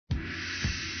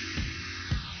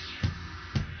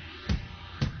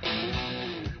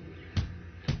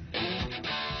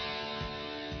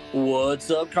What's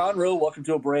up, Conroe? Welcome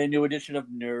to a brand new edition of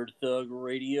Nerd Thug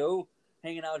Radio.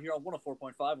 Hanging out here on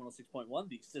 104.5, 106.1,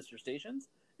 the sister stations,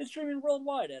 and streaming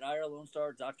worldwide at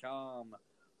irlonestar.com.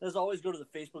 As always, go to the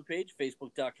Facebook page,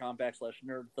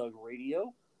 facebook.com/Nerd Thug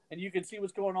Radio, and you can see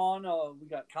what's going on. We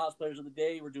got cosplayers of the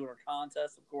day. We're doing our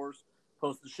contests, of course.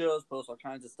 Post the shows, post all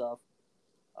kinds of stuff.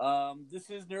 This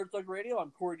is Nerd Thug Radio.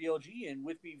 I'm Corey DLG, and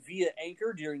with me via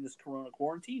Anchor during this Corona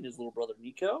quarantine is little brother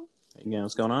Nico. Hey,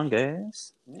 what's going on,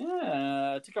 guys?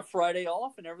 Yeah, I took a Friday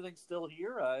off and everything's still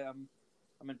here. I'm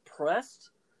impressed.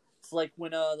 It's like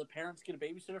when the parents get a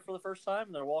babysitter for the first time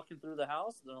and they're walking through the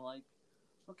house and they're like,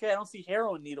 okay, I don't see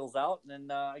heroin needles out, and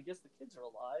then I guess the kids are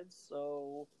alive,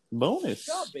 so bonus.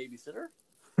 Good job, babysitter.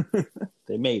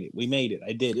 They made it. We made it.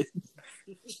 I did it.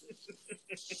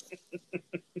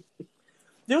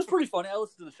 It was pretty funny. I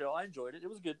listened to the show. I enjoyed it. It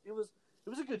was good. It was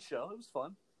a good show. It was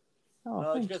fun.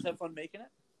 Did you guys have fun making it?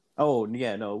 Oh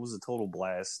yeah, no, it was a total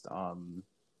blast.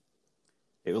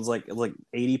 It was like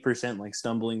 80% like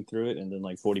stumbling through it, and then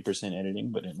like 40%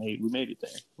 editing. But we made it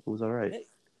there. It was all right. Hey,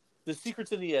 the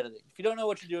secret's in the editing. If you don't know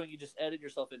what you're doing, you just edit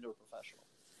yourself into a professional.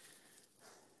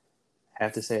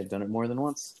 Have to say, I've done it more than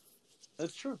once.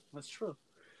 That's true.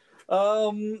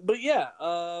 But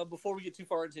yeah, before we get too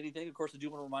far into anything, of course, I do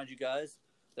want to remind you guys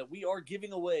that we are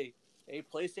giving away a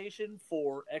PlayStation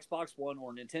 4, Xbox One,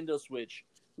 or Nintendo Switch.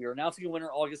 We are announcing a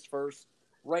winner August 1st.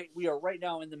 We are right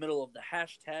now in the middle of the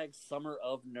hashtag Summer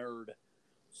of Nerd.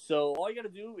 So all you got to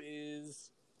do is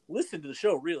listen to the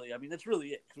show, really. I mean, that's really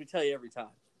it, because we tell you every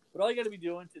time. But all you got to be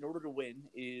doing in order to win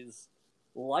is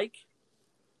like,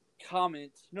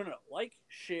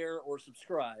 share, or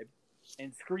subscribe,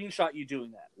 and screenshot you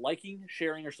doing that. Liking,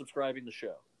 sharing, or subscribing the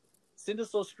show. Send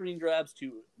us those screen grabs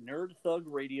to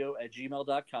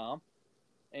nerdthugradio@gmail.com.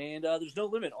 And there's no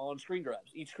limit on screen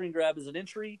grabs. Each screen grab is an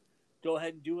entry. Go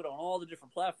ahead and do it on all the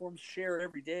different platforms. Share it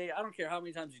every day. I don't care how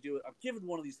many times you do it. I'm giving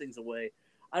one of these things away.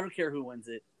 I don't care who wins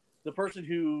it. The person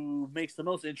who makes the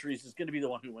most entries is going to be the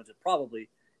one who wins it, probably.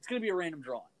 It's going to be a random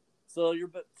drawing. So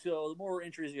the more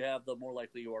entries you have, the more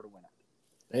likely you are to win it.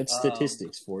 That's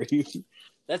statistics for you.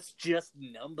 That's just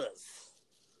numbers.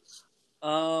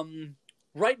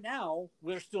 Right now,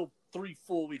 there's still 3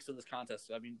 full weeks of this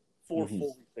contest. I mean, 4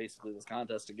 full weeks, basically, this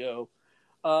contest to go.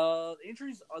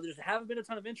 Entries, there haven't been a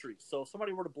ton of entries. So if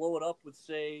somebody were to blow it up with,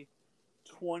 say,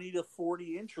 20 to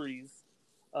 40 entries,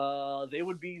 they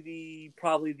would be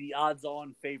probably the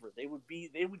odds-on favorite. They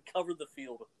would cover the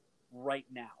field right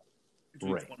now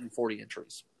between 20 and 40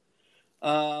 entries.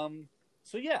 So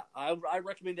yeah, I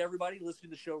recommend everybody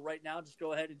listening to the show right now, just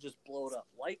go ahead and just blow it up.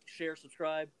 Like, share,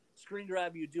 subscribe, screen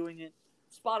grab you doing it.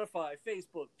 Spotify,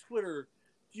 Facebook, Twitter,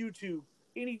 YouTube,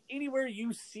 anywhere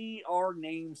you see our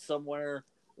name somewhere,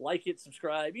 like it,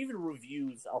 subscribe, even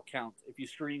reviews I'll count if you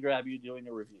screen grab you doing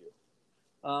a review.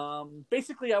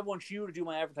 Basically, I want you to do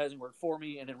my advertising work for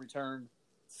me, and in return,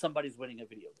 somebody's winning a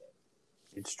video game.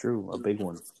 It's true, a big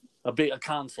one. A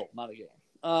console, not a game.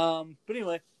 But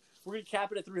anyway, we're gonna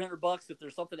cap it at $300. If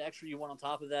there's something extra you want on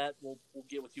top of that, we'll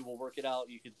get with you. We'll work it out.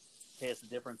 You could pay us the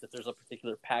difference if there's a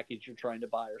particular package you're trying to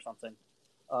buy or something.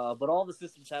 But all the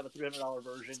systems have a $300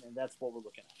 version, and that's what we're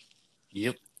looking at.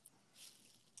 Yep.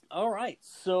 All right.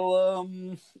 So,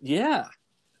 yeah.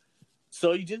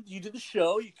 So you did the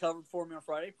show. You covered for me on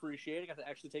Friday. Appreciate it. I got to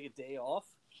actually take a day off.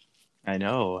 I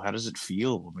know. How does it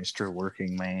feel, Mr.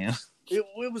 Working Man? It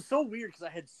was so weird because I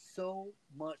had so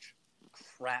much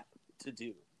crap to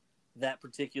do that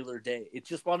particular day. It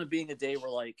just wound up being a day where,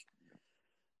 like,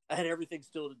 I had everything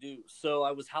still to do. So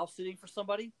I was house sitting for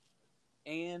somebody,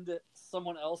 and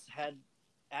someone else had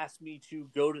asked me to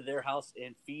go to their house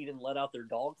and feed and let out their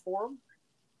dog for them.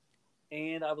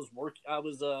 And I was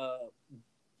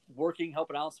working,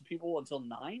 helping out some people until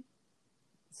 9.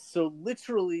 So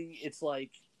literally, it's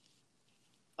like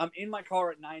I'm in my car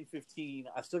at 9:15.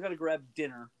 I still got to grab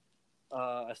dinner.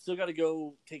 I still got to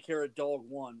go take care of dog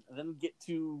 1, and then get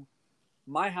to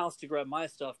my house to grab my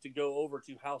stuff to go over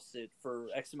to house sit for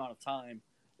X amount of time.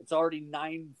 It's already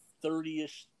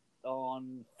 9:30ish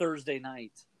on Thursday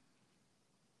night.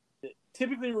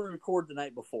 Typically, we record the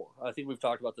night before. I think we've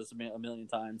talked about this a million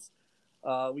times.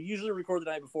 We usually record the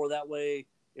night before. That way,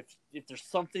 if there's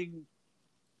something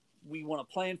we want to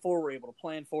plan for, we're able to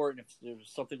plan for it. And if there's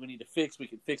something we need to fix, we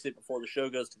can fix it before the show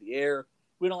goes to the air.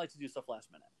 We don't like to do stuff last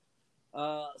minute.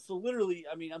 So literally,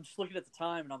 I mean, I'm just looking at the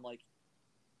time, and I'm like,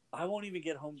 I won't even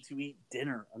get home to eat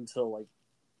dinner until like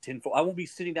 10. I won't be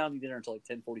sitting down to eat dinner until like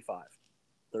 10:45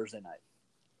 Thursday night.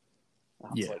 I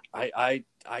was like, I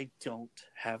don't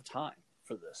have time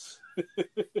for this.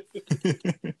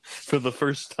 For the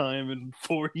first time in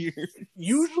 4 years.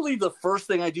 Usually the first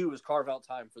thing I do is carve out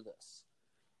time for this.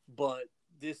 But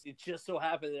it just so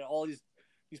happened that all these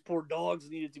poor dogs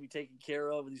needed to be taken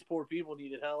care of, and these poor people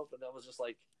needed help, and I was just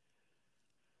like,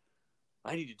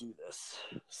 I need to do this.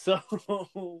 So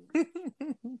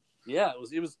yeah, it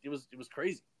was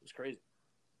crazy. It was crazy.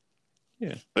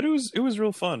 Yeah, but it was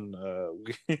real fun.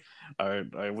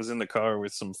 I was in the car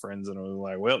with some friends, and I was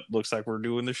like, "Well, looks like we're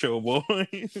doing the show,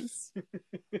 boys.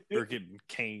 We're getting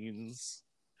canes."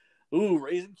 Ooh,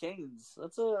 Raising Cane's.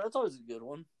 That's always a good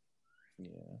one.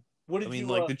 Yeah. What did you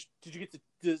did you get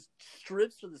the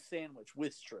strips or the sandwich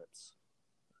with strips?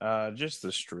 Just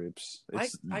the strips. I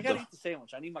gotta eat the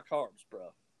sandwich. I need my carbs,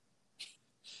 bro.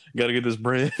 Gotta get this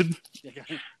bread.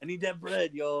 I need that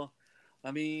bread, y'all. I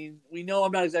mean, we know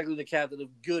I'm not exactly the captain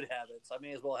of good habits. I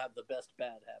may as well have the best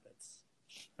bad habits.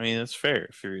 I mean, that's fair.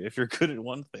 If you're good at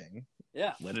one thing,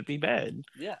 yeah, let it be bad.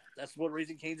 Yeah, that's what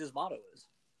Raising Cane's motto is.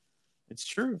 It's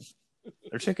true.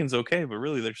 Their chicken's okay, but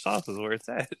really their sauce is where it's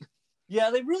at. Yeah,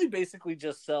 they really basically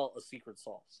just sell a secret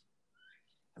sauce.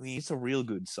 I mean, it's a real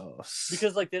good sauce.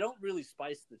 Because they don't really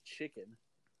spice the chicken.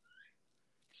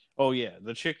 Oh yeah,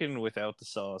 the chicken without the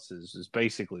sauce is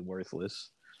basically worthless.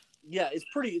 Yeah, it's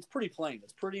pretty plain.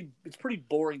 It's pretty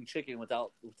boring chicken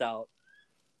without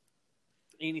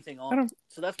anything on it.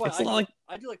 So that's why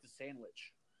I do like the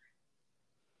sandwich.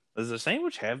 Does the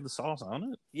sandwich have the sauce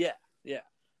on it? Yeah.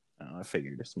 Oh, I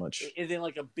figured as much. And then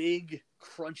a big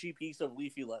crunchy piece of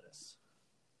leafy lettuce.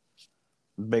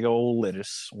 Big old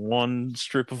lettuce. One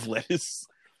strip of lettuce.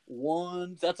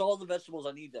 That's all the vegetables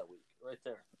I need that week, right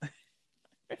there.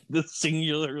 The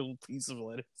singular piece of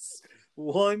lettuce.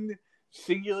 One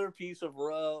singular piece of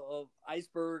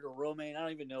iceberg or romaine. I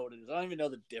don't even know what it is. I don't even know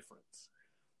the difference.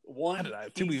 I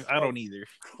don't either.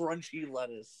 Crunchy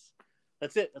lettuce.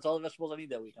 That's it. That's all the vegetables I need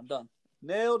that week. I'm done.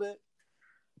 Nailed it.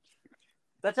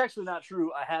 That's actually not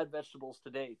true. I had vegetables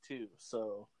today too.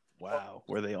 So wow,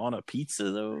 were they on a pizza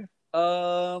though?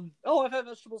 I've had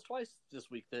vegetables twice this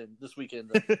weekend.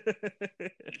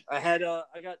 I'm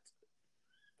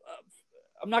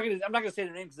not gonna say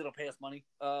their name because it'll pay us money.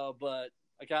 But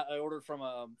I ordered from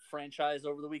a franchise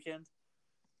over the weekend,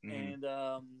 and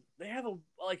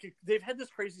they've had this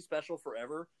crazy special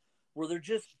forever, where they're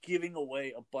just giving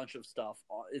away a bunch of stuff.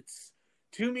 It's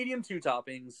 2 medium 2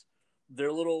 toppings,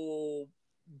 their little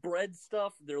bread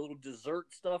stuff, their little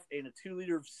dessert stuff, and a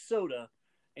 2-liter of soda,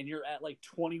 and you're at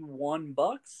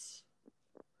 $21.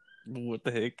 What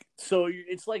the heck? So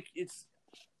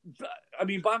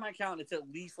by my count, it's at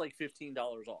least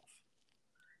 $15 off.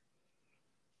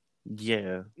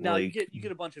 Yeah. Now you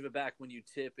get a bunch of it back when you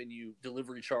tip and you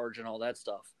delivery charge and all that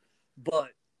stuff,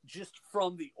 but just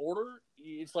from the order,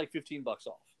 it's $15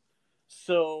 off.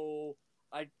 So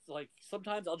I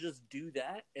sometimes I'll just do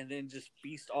that and then just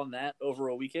feast on that over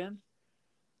a weekend.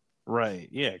 Right.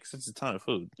 Yeah, because it's a ton of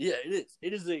food. Yeah, it is.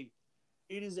 It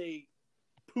is a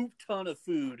poop ton of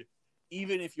food,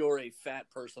 even if you're a fat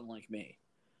person like me.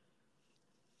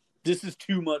 This is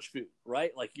too much food,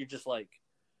 right? You're just well,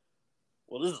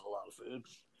 this is a lot of food.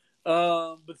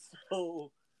 But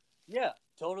so, yeah,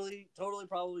 totally,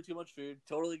 probably too much food.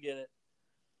 Totally get it.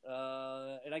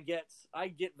 And I get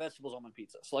vegetables on my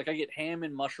pizza. So I get ham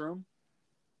and mushroom,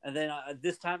 and then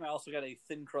this time I also got a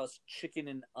thin crust chicken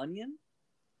and onion.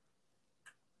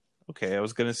 Okay, I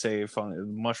was gonna say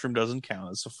mushroom doesn't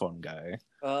count. It's a fungi.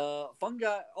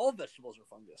 Fungi. All vegetables are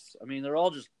fungus. I mean, they're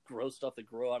all just gross stuff that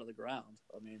grow out of the ground.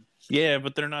 I mean, yeah,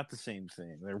 but they're not the same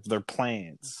thing. They're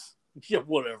plants. Yeah,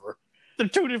 whatever. They're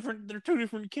two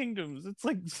different kingdoms. It's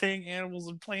like saying animals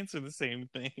and plants are the same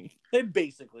thing. They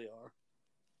basically are.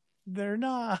 They're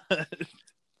not.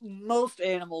 Most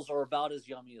animals are about as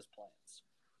yummy as plants.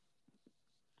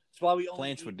 That's why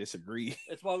plants would disagree.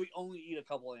 That's why we only eat a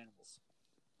couple animals.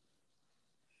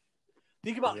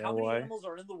 Think about how many animals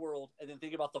are in the world, and then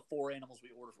think about the 4 animals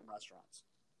we order from restaurants.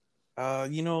 I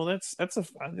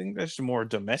think that's a more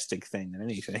domestic thing than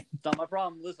anything. It's not my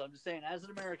problem. Listen, I'm just saying, as an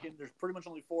American, there's pretty much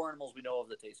only 4 animals we know of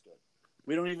that taste good.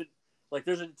 We don't even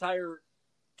there's an entire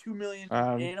 2 million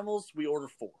animals. We order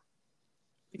 4.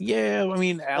 Yeah, I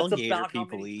mean, alligator that's about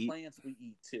people how many eat. Plants we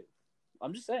eat too.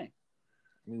 I'm just saying.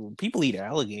 I mean, people eat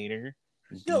alligator,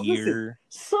 deer. Listen,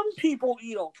 some people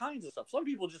eat all kinds of stuff. Some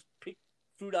people just pick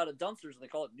food out of dumpsters and they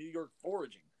call it New York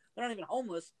foraging. They're not even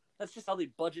homeless. That's just how they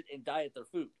budget and diet their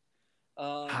food.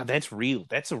 That's real.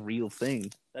 That's a real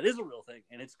thing. That is a real thing,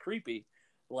 and it's creepy.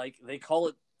 They call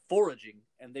it foraging,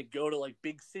 and they go to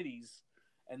big cities,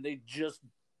 and they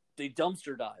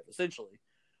dumpster dive essentially,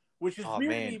 which is weird to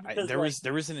me because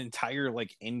there was an entire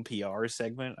NPR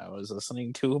segment I was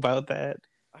listening to about that.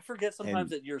 I forget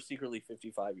sometimes that you're secretly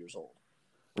 55 years old.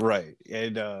 Right,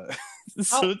 and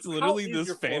so it's literally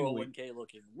this family. 401k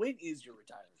looking? When is your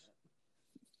retirement?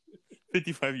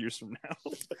 55 years from now.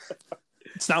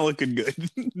 It's not looking good.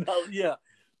 No, yeah.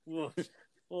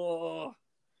 Oh.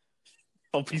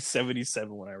 I'll be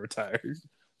 77 when I retire.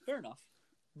 Fair enough.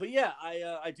 But yeah,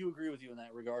 I do agree with you in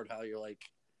that regard, how you're like,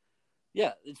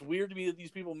 yeah, it's weird to me that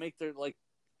these people make their, like,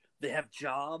 they have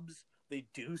jobs, they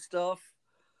do stuff.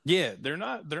 Yeah, they're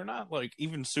not like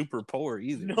even super poor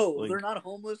either. No, like, they're not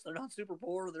homeless, they're not super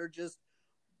poor, they're just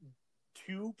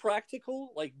too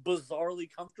practical, like bizarrely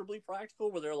comfortably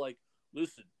practical, where they're like,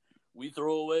 listen, we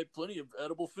throw away plenty of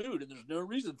edible food and there's no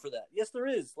reason for that. Yes, there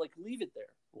is. Like, leave it there.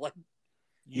 Like,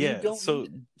 so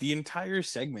the entire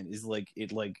segment is like,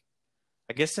 it like,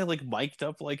 I guess they like mic'd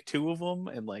up like two of them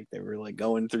and like they were like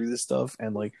going through this stuff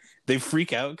and like they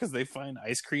freak out because they find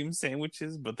ice cream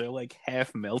sandwiches, but they're like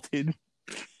half melted.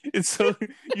 And so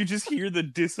you just hear the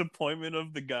disappointment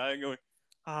of the guy going,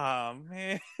 ah,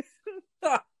 man.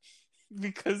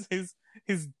 Because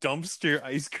his dumpster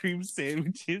ice cream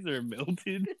sandwiches are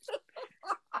melted.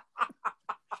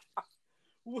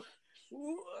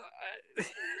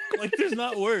 Like, there's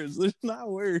not words. There's not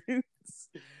words.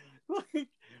 Like,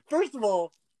 first of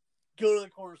all, go to the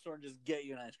corner store and just get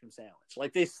you an ice cream sandwich.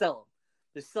 Like, they sell them.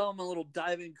 They sell them in little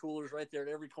dive-in coolers right there at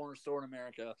every corner store in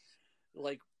America.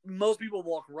 Like, most people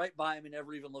walk right by them and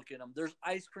never even look at them. There's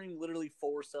ice cream literally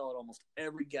for sale at almost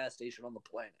every gas station on the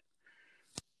planet.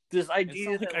 This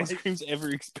idea it's not like ice cream's ever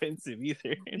expensive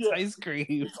either. It's ice cream.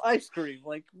 It's ice cream.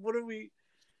 Like, what are we?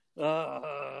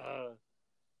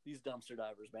 These dumpster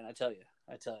divers, man. I tell you.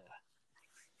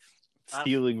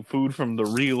 Stealing food from the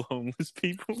real homeless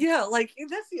people. Yeah, like, and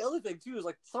that's the other thing too. Is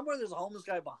like somewhere there's a homeless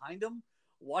guy behind him,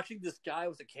 watching this guy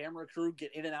with a camera crew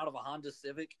get in and out of a Honda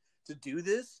Civic to do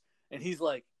this, and he's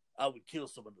like, "I would kill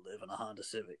someone to live in a Honda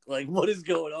Civic." Like, what is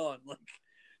going on?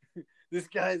 Like, this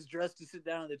guy is dressed to sit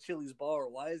down at the Chili's bar.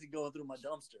 Why is he going through my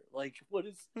dumpster? Like,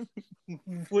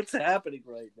 what's happening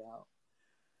right now?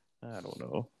 I don't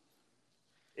know.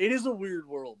 It is a weird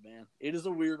world, man. It is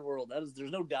a weird world.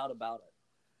 There's no doubt about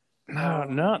it. No,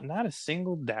 not a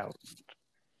single doubt.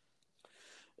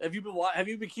 Have you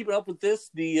been keeping up with this?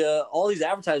 All these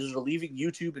advertisers are leaving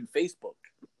YouTube and Facebook.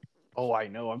 Oh, I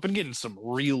know. I've been getting some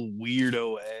real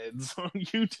weirdo ads on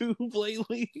YouTube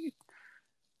lately.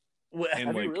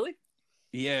 Have you really?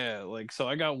 Yeah, like, so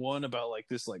I got one about like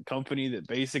this like company that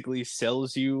basically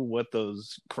sells you what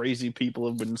those crazy people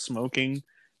have been smoking,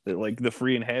 that like the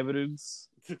free inhabitants.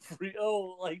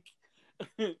 Like,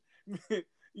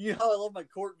 you know, I love my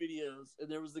court videos, and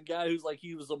there was the guy who's like,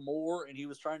 he was a Moor and he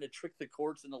was trying to trick the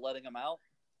courts into letting him out.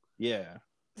 Yeah.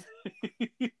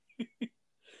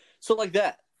 So like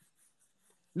that.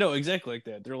 No, exactly like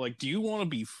that. They're like, do you want to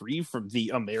be free from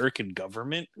the American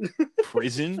government,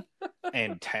 prison,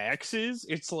 and taxes?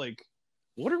 It's like,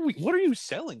 what are you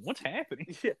selling? What's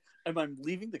happening? Yeah. Am I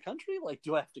leaving the country? Like,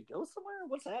 do I have to go somewhere?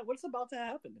 What's about to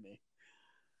happen to me?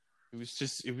 It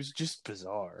was just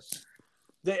bizarre.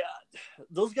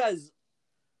 Those guys,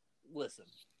 listen.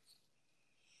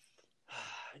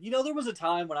 You know, there was a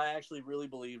time when I actually really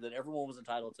believed that everyone was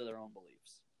entitled to their own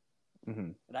beliefs.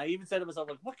 Mm-hmm. And I even said to myself,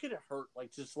 like, what could it hurt?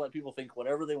 Like, just let people think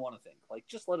whatever they want to think. Like,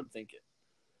 just let them think it.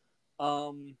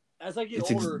 As I get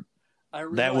older, I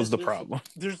realize that was the problem.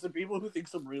 There's the people who think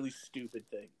some really stupid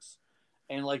things.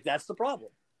 And, like, that's the problem.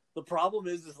 The problem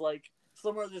is like,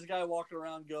 somewhere there's a guy walking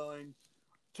around going,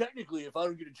 technically, if I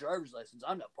don't get a driver's license,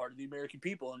 I'm not part of the American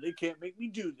people, and they can't make me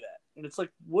do that. And it's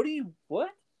like, what? What?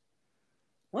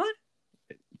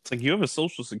 It's like, you have a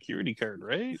social security card,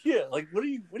 right? Yeah, like, what are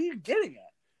you getting at?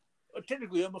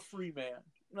 Technically, I'm a free man.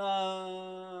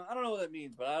 I don't know what that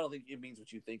means, but I don't think it means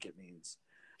what you think it means.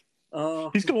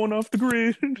 He's going off the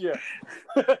grid. Yeah.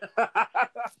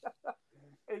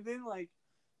 And then, like,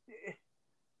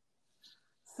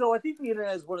 so I think the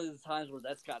internet is one of the times where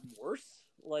that's gotten worse.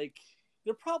 Like,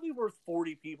 there probably were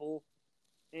 40 people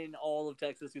in all of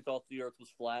Texas who thought the earth was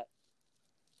flat.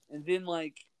 And then,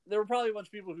 like, there were probably a bunch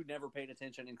of people who never paid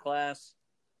attention in class.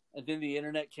 And then the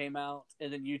internet came out,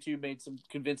 and then YouTube made some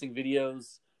convincing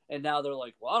videos. And now they're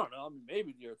like, well, I don't know. I mean,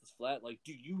 maybe the earth is flat. Like,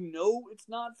 do you know it's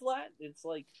not flat? It's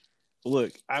like,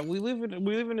 look, we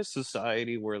live in a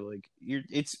society where, like,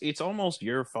 it's almost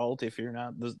your fault if you're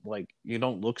not, like, you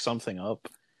don't look something up.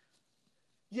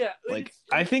 Yeah. Like,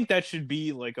 I think that should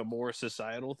be, like, a more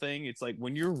societal thing. It's like,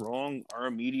 when you're wrong, our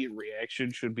immediate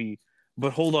reaction should be,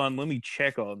 but hold on, let me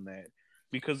check on that.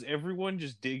 Because everyone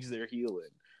just digs their heel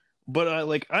in. But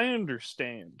I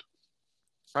understand.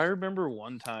 I remember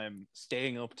one time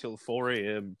staying up till 4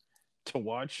 a.m. to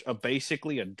watch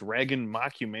basically a dragon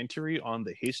mockumentary on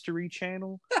the History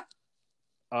Channel.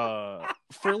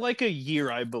 For like a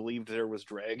year, I believed there was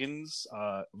dragons.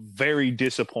 Very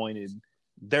disappointed.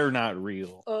 They're not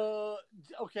real.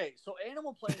 okay, so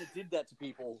Animal Planet did that to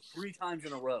people 3 times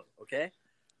in a row. Okay,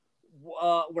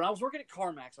 when I was working at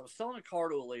CarMax, I was selling a car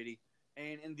to a lady,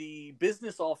 and in the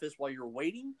business office, while you're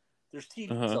waiting, there's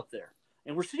TVs up there,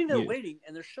 and we're sitting there waiting,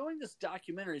 and they're showing this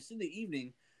documentary. It's in the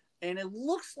evening, and it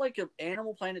looks like an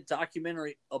Animal Planet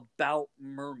documentary about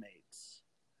mermaids.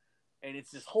 And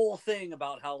it's this whole thing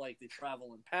about how like they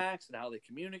travel in packs and how they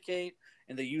communicate,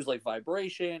 and they use like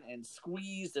vibration and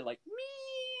squeeze. They're like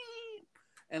me,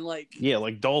 and like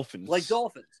like dolphins,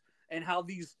 and how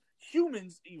these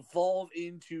humans evolve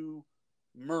into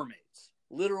mermaids,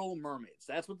 literal mermaids.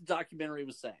 That's what the documentary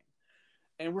was saying.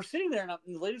 And we're sitting there,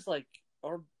 and the lady's like,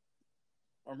 "Are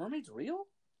mermaids real?"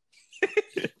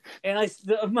 And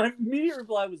my immediate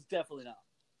reply was definitely not.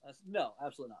 I said, no,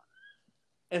 absolutely not.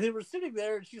 And then we're sitting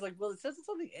there, and she's like, "Well, it says it's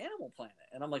on the Animal Planet,"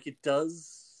 and I'm like, "It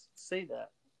does say that."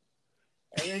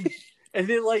 And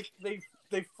then like they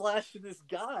flash to this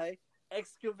guy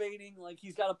excavating, like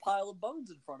he's got a pile of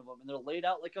bones in front of him, and they're laid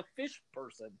out like a fish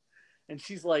person. And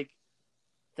she's like,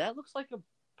 "That looks like a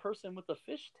person with a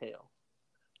fish tail."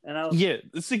 And I was,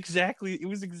 it was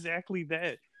exactly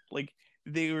that. Like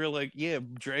they were like, yeah,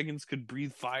 dragons could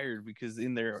breathe fire because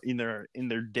in their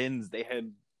dens they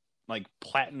had like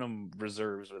platinum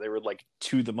reserves where they would like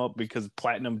chew them up because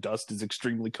platinum dust is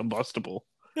extremely combustible.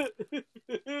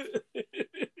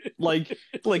 like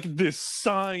this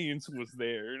science was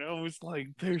there, and I was like,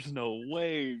 there's no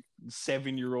way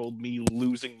 7-year-old me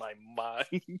losing my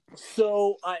mind.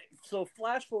 So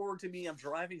flash forward to me, I'm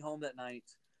driving home that night,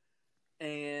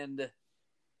 and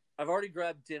I've already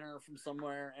grabbed dinner from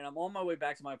somewhere, and I'm on my way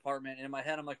back to my apartment, and in my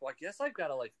head I'm like, well, I guess I've got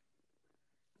to like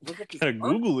look at this. Gotta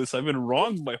Google this. I've been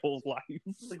wrong my whole life.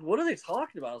 Like, what are they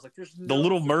talking about? I was like, there's no... The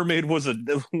Little Mermaid was a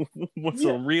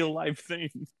real life thing.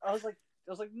 I was like,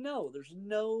 no, there's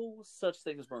no such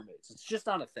thing as mermaids. It's just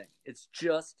not a thing. It's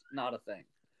just not a thing.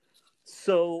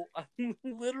 So I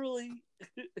literally,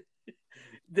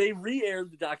 they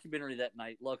re-aired the documentary that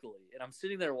night, luckily, and I'm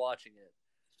sitting there watching it.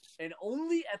 And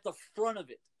only at the front of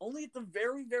it, only at the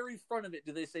very, very front of it,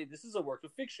 do they say this is a work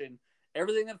of fiction.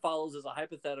 Everything that follows is a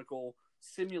hypothetical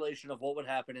simulation of what would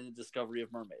happen in the discovery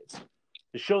of mermaids.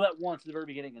 They show that once at the very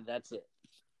beginning, and that's it.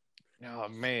 Oh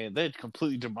man, that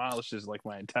completely demolishes like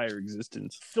my entire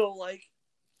existence. So like,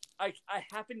 I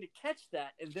happened to catch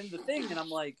that, and then the thing, and I'm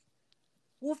like,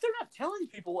 well, if they're not telling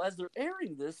people as they're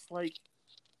airing this, like,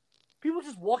 people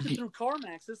just walking through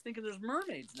CarMaxes thinking there's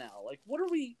mermaids now. Like, what are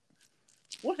we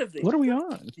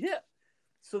on? Yeah.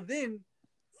 So then,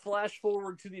 flash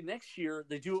forward to the next year,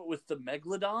 they do it with the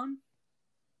Megalodon.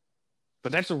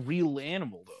 But that's a real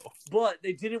animal, though. But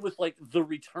they did it with, like, the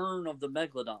return of the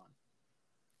Megalodon.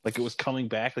 Like it was coming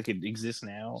back, like it exists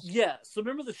now? Yeah. So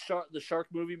remember the shark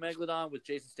movie Megalodon with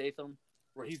Jason Statham?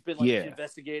 Where he's been, like,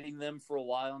 investigating them for a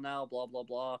while now, blah, blah,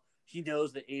 blah. He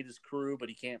knows they ate his crew, but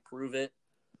he can't prove it.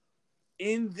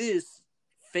 In this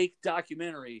fake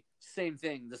documentary, same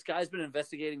thing. This guy's been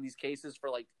investigating these cases for,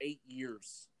 like, 8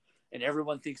 years. And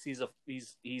everyone thinks he's a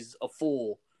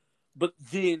fool. But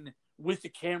then, with the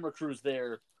camera crews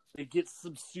there, they get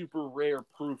some super rare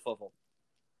proof of them.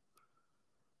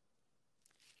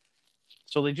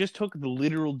 So they just took the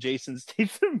literal Jason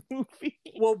Statham movie.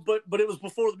 Well, but it was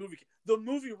before the movie. The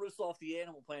movie rips off the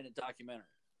Animal Planet documentary.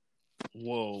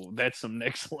 Whoa, that's some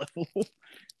next level.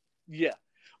 Yeah.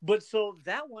 But so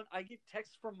that one, I get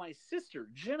text from my sister.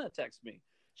 Jenna texts me.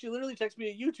 She literally texts me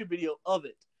a YouTube video of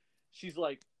it. She's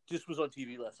like, this was on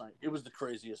TV last night. It was the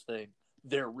craziest thing.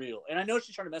 They're real. And I know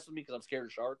she's trying to mess with me because I'm scared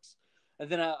of sharks. And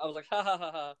then I was like, ha, ha,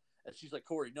 ha, ha. And she's like,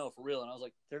 Corey, no, for real. And I was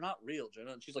like, they're not real,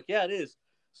 Jenna. And she's like, yeah, it is.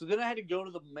 So then I had to go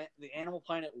to the Animal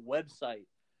Planet website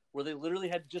where they literally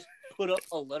had just put up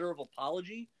a letter of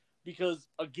apology because,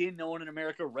 again, no one in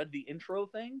America read the intro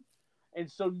thing. And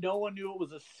so no one knew it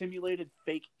was a simulated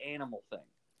fake animal thing.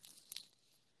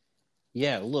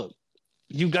 Yeah, look,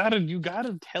 you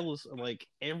gotta tell us, like,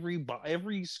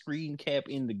 every screen cap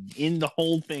in the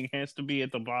whole thing has to be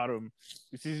at the bottom.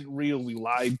 This isn't real. We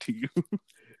lied to you.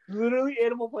 Literally,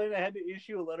 Animal Planet had to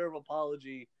issue a letter of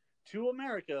apology to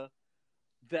America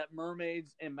that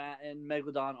mermaids and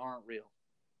Megalodon aren't real.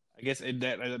 I guess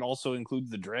that also includes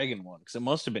the dragon one, because it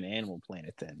must have been Animal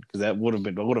Planet then, because that would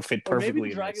have fit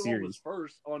perfectly in that series. Maybe the dragon one was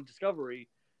first on Discovery,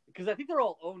 because I think they're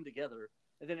all owned together,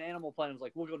 and then Animal Planet was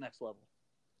like, we'll go next level.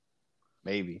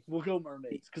 Maybe we'll go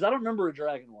mermaids, because I don't remember a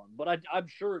dragon one, but I'm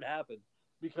sure it happened,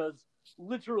 because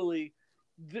literally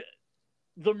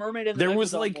the mermaid and the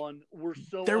Megalodon one were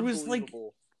so there was like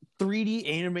 3D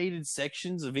animated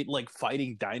sections of it like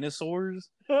fighting dinosaurs,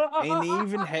 and they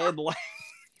even had like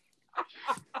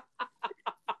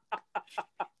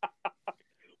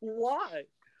why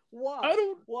I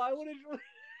don't. Why would it?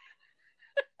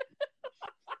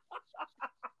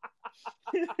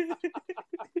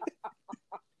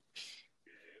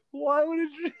 Why would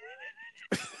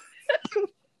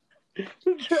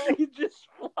the dragon just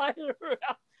fly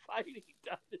around fighting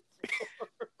dinosaurs?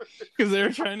 Because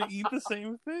they're trying to eat the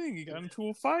same thing. You got into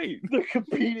a fight. They're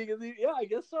competing in the I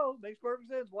guess so. Makes perfect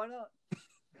sense. Why not?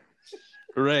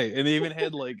 Right. And they even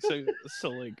had like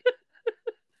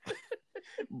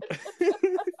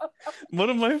one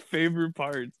of my favorite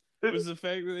parts was the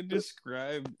fact that they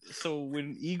described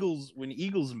when eagles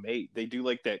mate, they do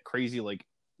like that crazy like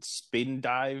spin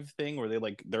dive thing where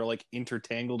they're like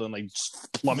intertangled and like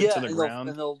plummet to the ground.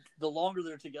 And the longer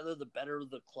they're together, the better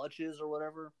the clutch is or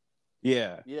whatever.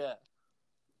 Yeah. Yeah.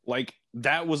 Like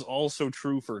that was also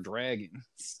true for dragons.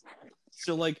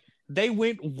 So like they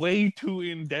went way too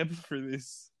in depth for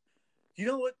this. You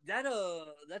know what?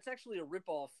 That's actually a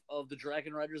ripoff of the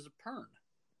Dragon Riders of Pern.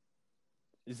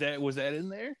 Was that in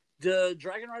there? The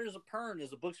Dragon Riders of Pern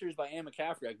is a book series by Anne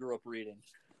McCaffrey I grew up reading.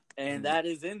 And that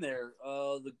is in there.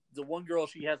 The one girl,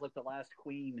 she has like the last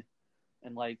queen,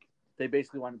 and like they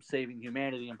basically wind up saving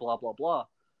humanity and blah blah blah.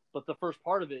 But the first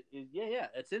part of it is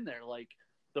it's in there. Like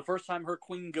the first time her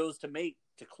queen goes to mate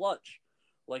to clutch,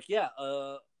 like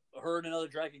her and another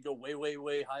dragon go way way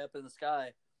way high up in the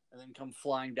sky, and then come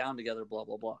flying down together. Blah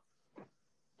blah blah.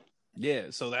 Yeah,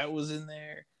 so that was in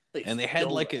there, and they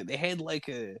had like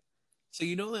a. So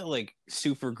you know that like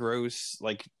super gross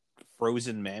like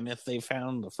frozen mammoth they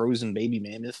found, the frozen baby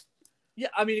mammoth? Yeah,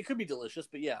 I mean it could be delicious,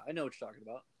 but yeah, I know what you're talking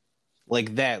about.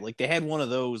 Like that, like they had one of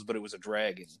those, but it was a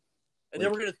dragon. And they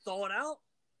were gonna thaw it out?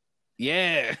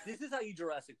 Yeah. This is how you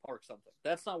Jurassic Park something.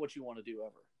 That's not what you want to do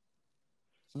ever.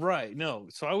 Right, no.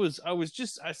 So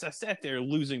I sat there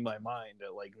losing my mind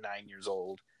at like 9 years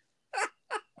old.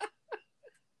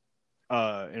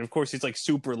 And of course it's like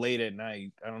super late at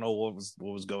night. I don't know what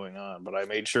was going on, but I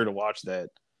made sure to watch that.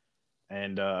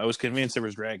 And I was convinced there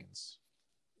was dragons.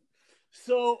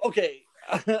 So, okay,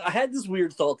 I had this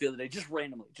weird thought the other day, just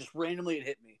randomly it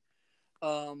hit me.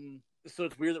 So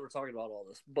it's weird that we're talking about all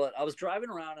this, but I was driving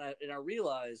around and I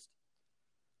realized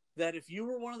that if you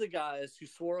were one of the guys who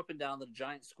swore up and down that a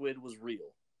giant squid was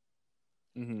real,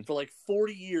 for like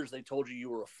 40 years they told you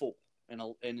were a fool and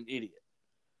an idiot.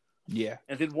 Yeah.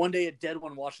 And then one day a dead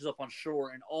one washes up on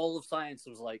shore and all of science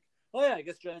was like, oh yeah, I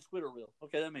guess giant squid are real.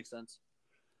 Okay, that makes sense.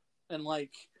 And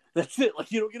like, that's it.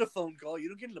 Like, you don't get a phone call. You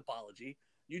don't get an apology.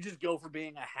 You just go from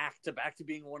being a hack back to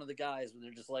being one of the guys when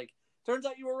they're just like, turns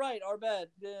out you were right. Our bad.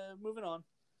 Moving on.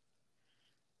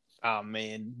 Oh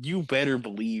man, you better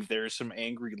believe there's some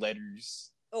angry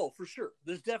letters. Oh, for sure.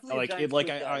 There's definitely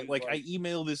I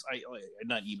email this. I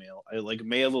not email. I like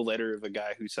mail a letter of a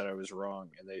guy who said I was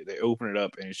wrong, and they open it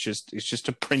up, and it's just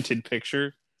a printed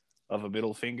picture of a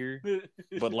middle finger,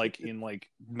 but like in like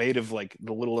made of like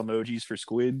the little emojis for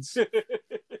squids.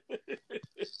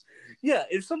 Yeah,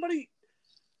 if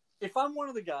I'm one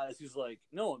of the guys who's like,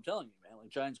 no, I'm telling you, man, like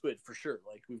giant squid for sure.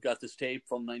 Like we've got this tape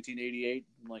from 1988.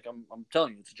 Like I'm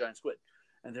telling you, it's a giant squid.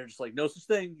 And they're just like, no such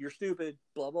thing. You're stupid.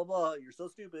 Blah blah blah. You're so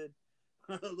stupid.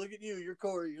 Look at you. You're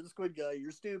Corey. You're the squid guy.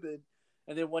 You're stupid.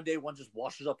 And then one day one just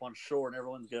washes up on shore, and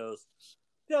everyone goes,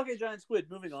 yeah, okay, giant squid.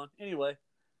 Moving on. Anyway.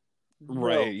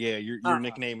 Right. No. Yeah. Your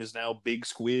nickname is now Big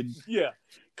Squid. Yeah.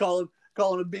 Calling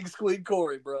him Big Squid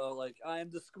Corey, bro. Like I am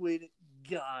the squid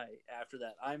guy after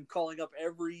that. I'm calling up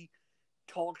every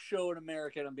talk show in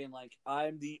America and I'm being like,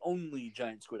 I'm the only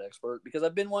giant squid expert because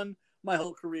I've been one my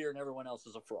whole career and everyone else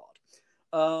is a fraud.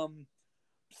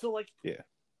 So like, yeah,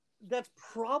 that's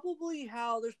probably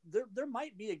how there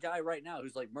might be a guy right now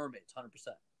who's like mermaids, 100%,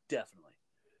 definitely,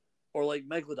 or like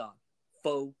Megalodon,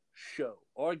 faux show,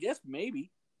 or I guess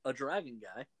maybe a dragon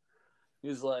guy.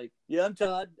 He's like, yeah, I'm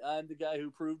Todd. I'm the guy who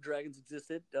proved dragons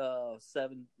existed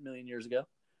 7 million years ago.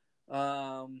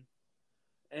 And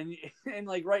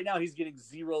like right now he's getting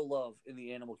zero love in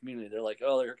the animal community. They're like,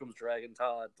 oh, here comes Dragon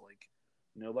Todd. Like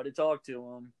nobody talked to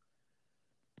him.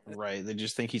 Right. They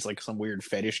just think he's like some weird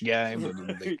fetish guy, but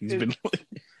he's been.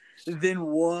 Then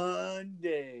one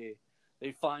day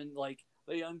they find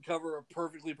they uncover a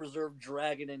perfectly preserved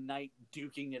dragon at night,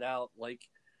 duking it out like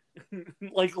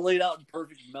laid out in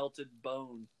perfect melted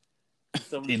bone.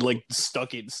 He like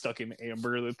stuck in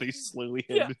amber that they slowly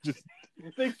had to just.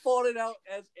 They fought it out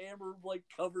as amber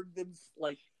covered them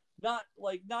not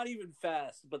even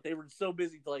fast, but they were so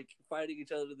busy fighting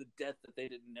each other to the death that they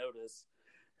didn't notice.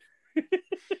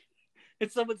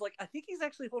 And someone's like, I think he's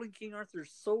actually holding King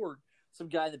Arthur's sword. Some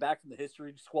guy in the back from the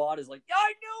history squad is like,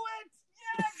 I knew it!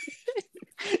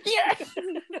 Yes! Yes!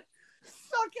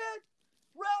 Suck it!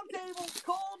 Round table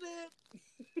called it!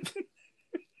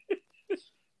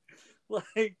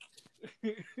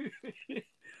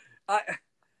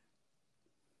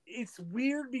 It's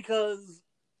weird because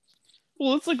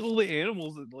Well, it's like all the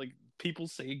animals that like people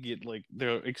say get like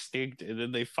they're extinct, and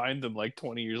then they find them like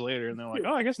 20 years later, and they're like,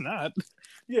 oh, I guess not.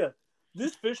 Yeah.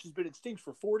 This fish has been extinct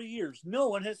for 40 years. No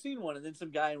one has seen one. And then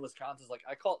some guy in Wisconsin's like,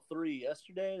 I caught 3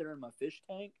 yesterday. They're in my fish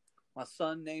tank. My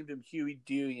son named him Huey,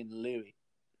 Dewey, and Louie.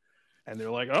 And they're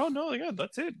like, oh no,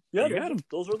 that's it. Yeah, you got him.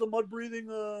 Those are the mud breathing.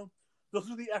 Those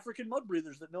are the African mud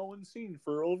breathers that no one's seen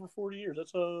for over 40 years.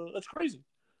 That's crazy.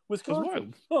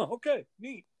 Wisconsin. Oh, okay,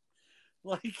 neat.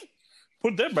 Like,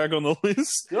 put that back on the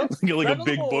list. Yep. Get like back a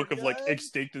big book board, of like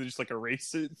extinct and just like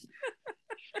erase it.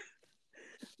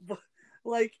 But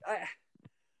like,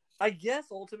 I guess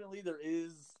ultimately there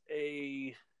is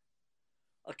a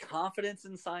confidence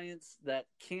in science that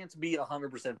can't be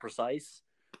 100% precise.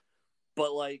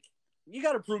 But like, you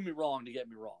got to prove me wrong to get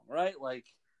me wrong, right? Like,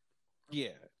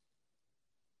 yeah.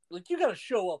 Like, you got to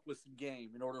show up with some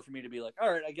game in order for me to be like,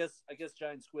 all right, I guess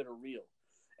giant squid are real.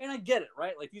 And I get it,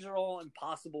 right? Like, these are all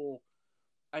impossible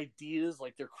ideas.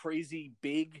 Like, they're crazy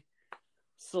big.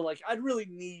 So, like, I'd really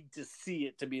need to see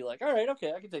it to be like, all right,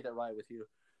 okay, I can take that ride with you.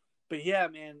 But yeah,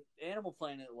 man, Animal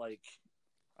Planet, like,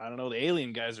 I don't know, the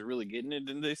alien guys are really getting it.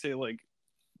 Didn't they say, like,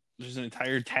 there's an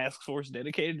entire task force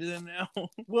dedicated to them now?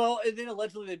 Well, and then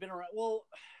allegedly they've been around. Well,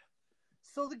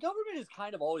 so the government has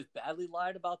kind of always badly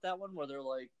lied about that one, where they're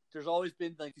like, there's always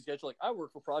been like these guys are like, I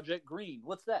work for Project Green.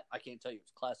 What's that? I can't tell you.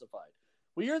 It's classified.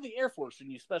 Well, you're in the Air Force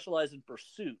and you specialize in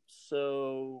pursuits.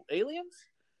 So aliens?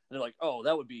 And they're like, oh,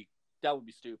 that would be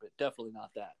stupid. Definitely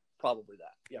not that. Probably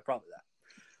that. Yeah, probably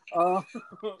that.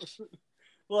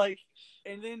 Like,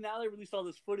 and then now they released all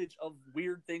this footage of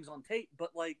weird things on tape,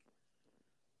 but like,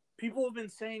 people have been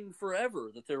saying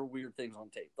forever that there were weird things on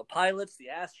tape. The pilots, the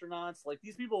astronauts, like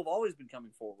these people have always been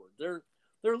coming forward. They're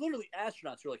literally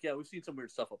astronauts who are like, yeah, we've seen some weird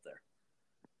stuff up there.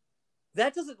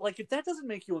 That doesn't, like, if that doesn't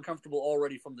make you uncomfortable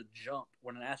already from the jump,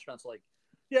 when an astronaut's like,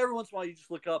 yeah, every once in a while you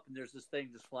just look up and there's this thing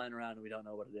just flying around and we don't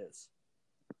know what it is.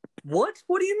 What?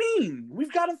 What do you mean?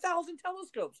 We've got 1,000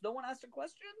 telescopes. No one asked a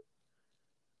question?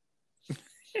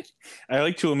 I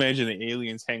like to imagine the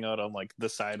aliens hang out on like the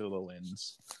side of the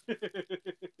lens.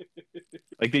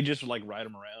 Like they just like ride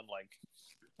them around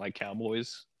like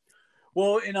cowboys.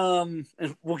 Well, and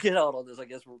we'll get out on this. I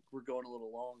guess we're going a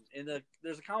little long.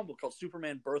 There's a comic book called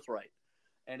Superman Birthright,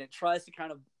 and it tries to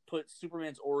kind of put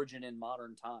Superman's origin in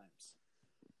modern times.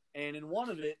 And in one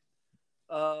of it,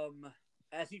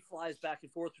 as he flies back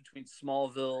and forth between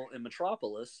Smallville and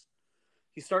Metropolis,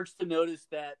 he starts to notice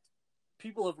that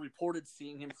people have reported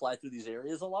seeing him fly through these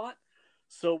areas a lot.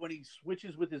 So when he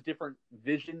switches with his different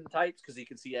vision types, because he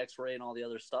can see X-ray and all the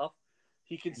other stuff,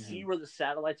 he can see where the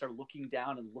satellites are looking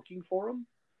down and looking for him.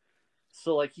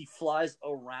 So like he flies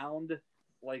around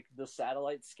like the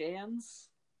satellite scans.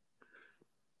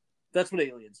 That's what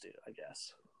aliens do, I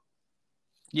guess.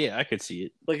 Yeah, I could see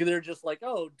it. Like they're just like,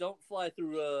 oh, don't fly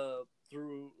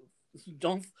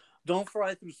don't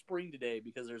fly through Spring today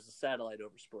because there's a satellite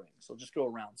over Spring. So just go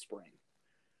around Spring.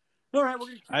 All right, we're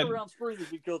gonna keep around Spring as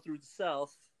we go through the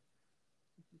south.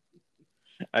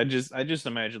 I just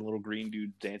imagine a little green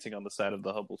dude dancing on the side of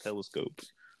the Hubble telescope.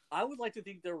 I would like to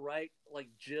think they're right, like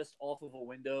just off of a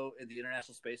window in the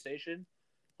International Space Station,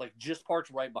 like just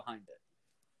parked right behind it.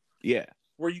 Yeah,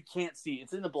 where you can't see.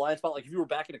 It's in the blind spot. Like if you were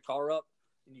backing a car up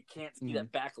and you can't see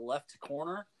that back left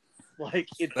corner, like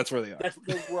that's where they are.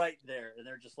 They're right there, and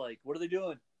they're just like, what are they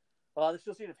doing? They're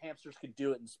still seeing if hamsters could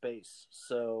do it in space,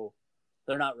 so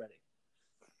they're not ready.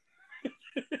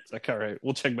 It's like, all right,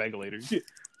 we'll check back later.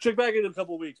 Check back in a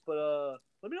couple of weeks, but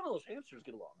let me know how those hamsters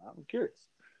get along. I'm curious.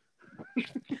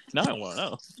 Now I want to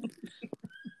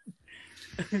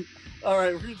know. All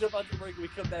right, we're gonna jump out to break. When we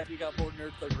come back, we got more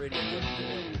Nerd Thug Radio.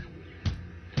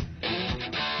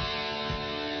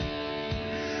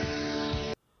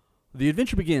 The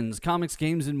Adventure Begins, Comics,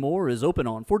 Games, and More is open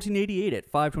on 1488 at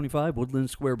 525 Woodland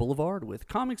Square Boulevard. With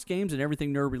comics, games, and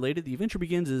everything nerd-related, The Adventure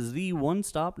Begins is the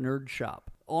one-stop nerd shop.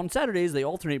 On Saturdays, they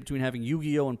alternate between having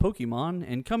Yu-Gi-Oh! And Pokemon,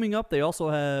 and coming up, they also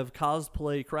have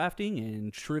cosplay crafting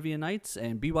and trivia nights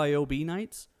and BYOB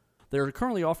nights. They're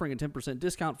currently offering a 10%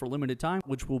 discount for limited time,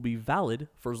 which will be valid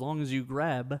for as long as you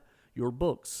grab your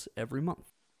books every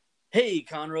month. Hey,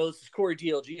 Conroe, this is Corey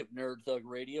DLG of Nerd Thug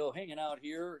Radio, hanging out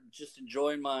here, just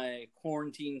enjoying my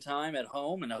quarantine time at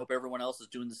home, and I hope everyone else is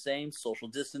doing the same, social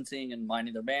distancing and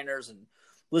minding their manners and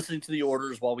listening to the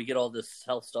orders while we get all this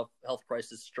health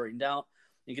crisis straightened out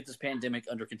and get this pandemic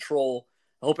under control.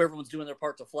 I hope everyone's doing their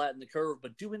part to flatten the curve,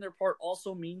 but doing their part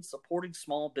also means supporting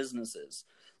small businesses.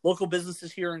 Local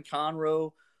businesses here in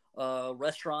Conroe,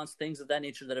 restaurants, things of that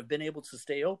nature that have been able to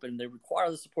stay open, they require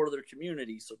the support of their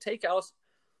community. So takeout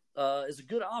is a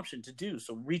good option to do.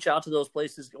 So reach out to those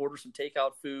places, order some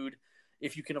takeout food.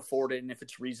 if you can afford it and if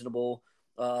it's reasonable.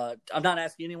 I'm not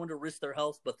asking anyone to risk their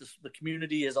health, but the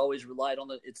community has always relied on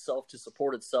itself to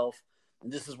support itself.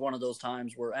 And this is one of those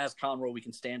times where, as Conroe, we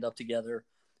can stand up together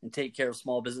and take care of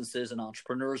small businesses and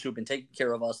entrepreneurs who've been taking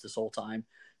care of us this whole time,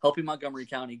 helping Montgomery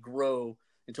County grow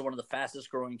into one of the fastest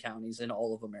growing counties in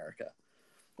all of America.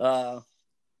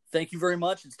 Thank you very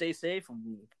much, and stay safe,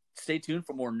 and stay tuned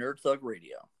for more Nerd Thug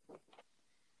Radio.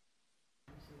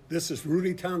 This is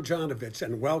Rudy Tomjanovich,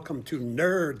 and welcome to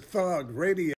Nerd Thug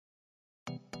Radio.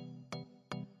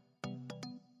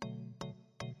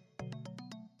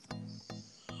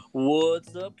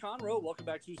 What's up, Conroe? Welcome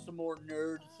back to some more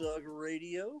Nerd Thug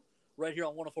Radio, right here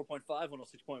on 104.5,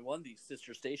 106.1, these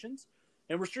sister stations.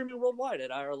 And we're streaming worldwide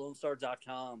at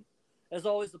irlonestar.com. As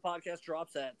always, the podcast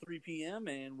drops at 3 p.m.,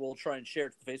 and we'll try and share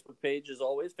it to the Facebook page, as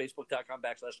always,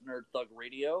 facebook.com/Nerd Thug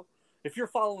Radio. If you're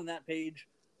following that page,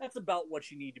 that's about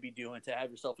what you need to be doing to have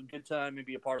yourself a good time and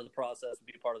be a part of the process and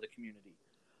be a part of the community.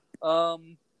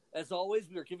 As always,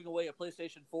 we are giving away a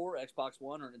PlayStation 4, Xbox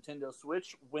One, or Nintendo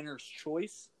Switch winner's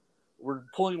choice. We're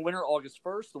pulling a winner August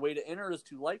 1st. The way to enter is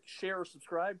to like, share, or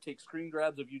subscribe. Take screen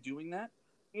grabs of you doing that.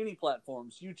 Any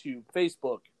platforms, YouTube,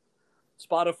 Facebook,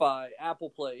 Spotify, Apple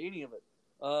Play, any of it.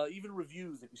 Even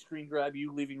reviews. If you screen grab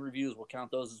you leaving reviews, we'll count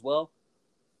those as well.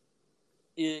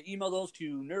 Email those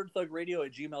to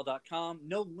nerdthugradio@gmail.com.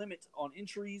 No limit on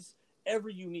entries.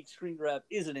 Every unique screen grab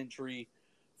is an entry.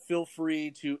 Feel free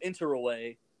to enter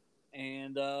away.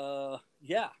 And,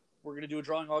 yeah, we're going to do a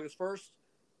drawing August 1st.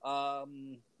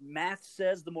 Math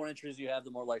says the more entries you have,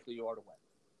 the more likely you are to win.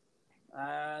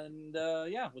 And,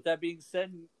 yeah, with that being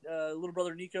said, little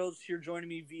brother Nico's here joining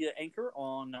me via Anchor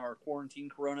on our Quarantine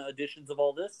Corona editions of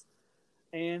all this.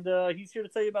 And he's here to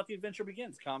tell you about The Adventure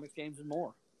Begins, comics, games, and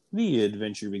more. The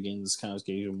Adventure Begins, comics,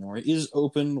 games, and more is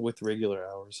open with regular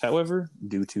hours. However,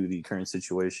 due to the current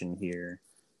situation here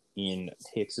in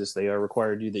Texas, they are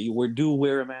required that you do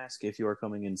wear a mask if you are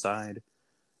coming inside.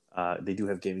 They do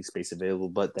have gaming space available,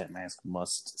 but that mask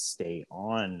must stay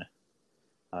on.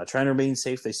 Trying to remain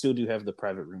safe, they still do have the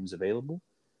private rooms available.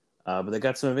 But they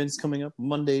got some events coming up.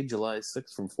 Monday, July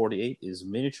 6th from 4 to 8 is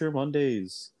Miniature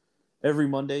Mondays. Every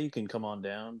Monday, you can come on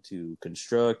down to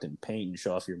construct and paint and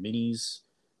show off your minis.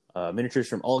 Miniatures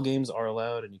from all games are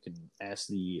allowed, and you can ask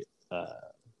the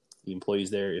employees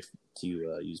there if to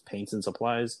use paints and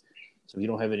supplies. So if you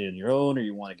don't have any on your own or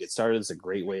you want to get started, it's a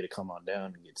great way to come on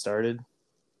down and get started.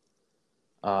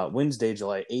 Wednesday,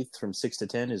 July 8th from 6 to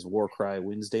 10 is Warcry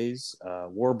Wednesdays.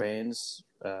 War bands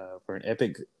for an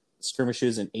epic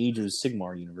skirmishes in Age of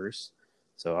Sigmar universe.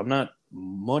 So I'm not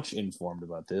much informed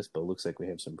about this, but it looks like we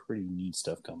have some pretty neat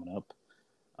stuff coming up.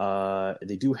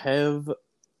 They do have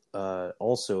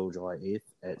also July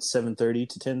 8th at 7:30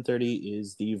 to 10:30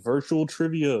 is the virtual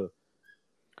trivia.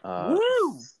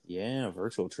 Woo! Yeah,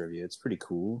 virtual trivia. It's pretty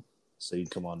cool. So you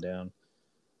can come on down.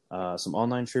 Some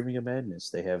online trivia madness.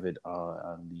 They have it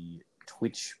on the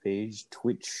Twitch page.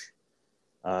 Twitch.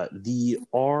 The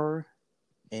RNR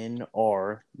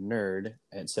Nerd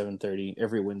at 7:30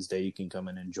 every Wednesday. You can come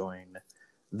in and join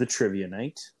the trivia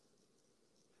night.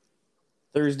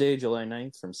 Thursday, July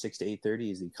 9th from 6 to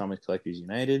 8:30 is the Comic Collectors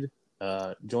United.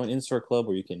 Join In-Store Club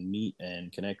where you can meet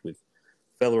and connect with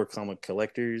fellow comic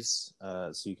collectors.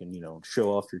 So you can,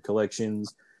 show off your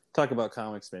collections, talk about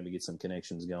comics, maybe get some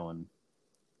connections going.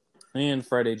 And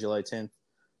Friday, July 10th,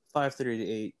 5:30 to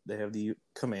 8, they have the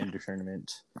Commander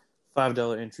Tournament.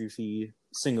 $5 entry fee,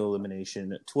 single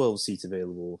elimination, 12 seats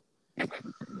available.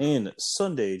 And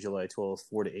Sunday, July 12th,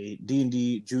 4 to 8,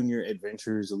 D&D Junior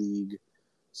Adventures League.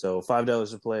 So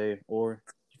 $5 to play, or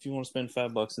if you want to spend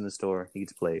 $5 in the store, you get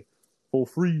to play for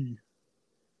free.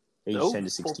 Age 10 to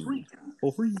 16.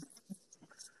 For free.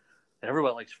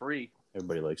 Everybody likes free.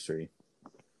 Everybody likes free.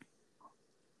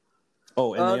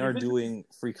 Oh, and they are doing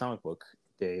Free Comic Book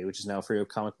Day, which is now Free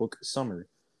Comic Book Summer.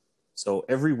 So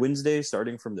every Wednesday,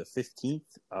 starting from the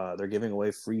 15th, they're giving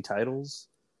away free titles.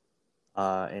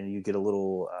 And you get a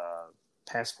little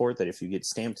passport that if you get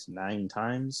stamped 9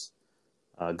 times,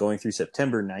 going through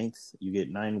September 9th, you get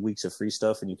 9 weeks of free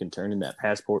stuff, and you can turn in that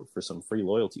passport for some free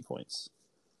loyalty points.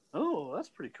 Oh, that's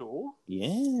pretty cool.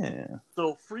 Yeah.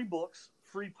 So free books,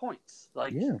 free points.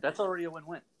 That's already a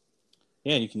win-win.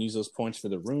 Yeah, and you can use those points for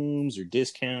the rooms or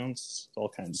discounts, all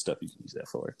kinds of stuff you can use that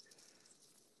for.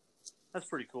 That's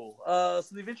pretty cool. So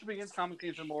the Adventure Begins, Comic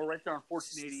Games and More, right there on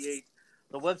 1488.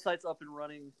 The website's up and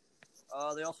running.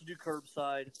 They also do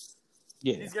curbside.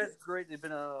 Yeah. These guys are great. They've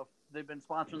been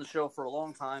sponsoring the show for a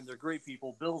long time. They're great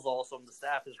people. Bill's awesome. The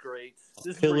staff is great.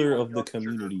 This pillar of the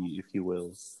community, if you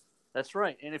will. That's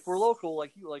right. And if we're local,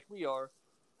 like we are,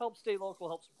 help stay local,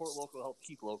 help support local, help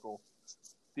keep local.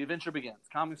 The Adventure Begins.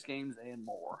 Comics, games, and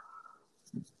more.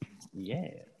 Yeah.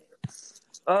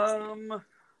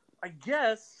 I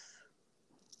guess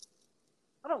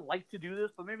I don't like to do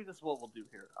this, but maybe this is what we'll do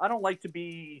here. I don't like to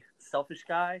be selfish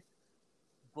guy,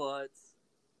 but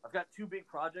I've got 2 big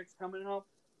projects coming up,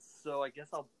 so I guess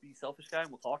I'll be selfish guy and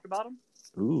we'll talk about them.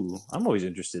 Ooh, I'm always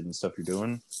interested in stuff you're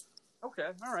doing. Okay,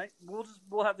 all right.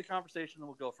 We'll have the conversation and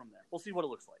we'll go from there. We'll see what it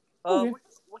looks like. Okay.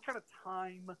 What kind of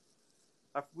time?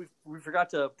 We forgot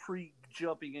to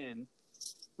pre-jumping in.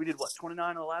 We did what 29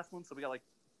 on the last one, so we got like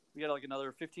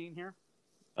another 15 here.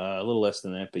 A little less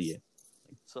than that, but yeah.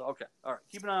 So okay, all right.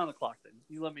 Keep an eye on the clock then.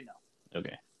 You let me know.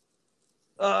 Okay.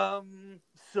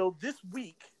 So this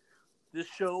week, this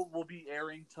show will be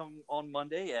airing on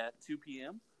Monday at 2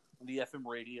 p.m. on the FM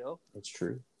radio. That's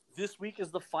true. This week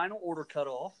is the final order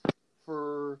cutoff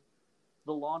for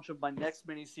the launch of my next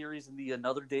miniseries in the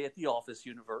Another Day at the Office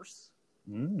universe.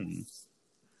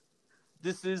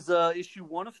 This is issue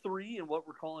 1 of 3 in what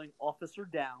we're calling Officer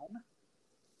Down.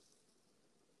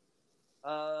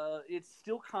 It's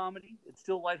still comedy. It's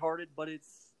still lighthearted, but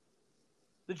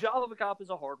the job of a cop is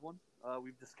a hard one.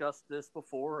 We've discussed this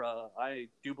before. I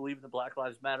do believe in the Black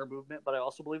Lives Matter movement, but I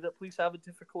also believe that police have a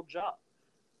difficult job.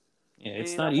 Yeah,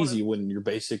 it's not easy when you're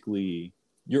basically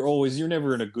you're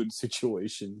never in a good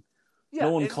situation. Yeah,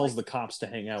 no one calls the cops to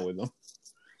hang out with them.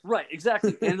 Right,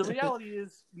 exactly. And the reality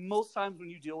is, most times when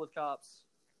you deal with cops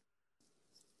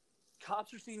are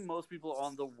seeing most people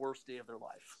on the worst day of their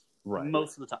life. Right.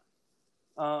 Most of the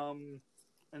time.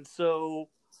 And so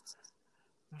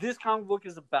this comic book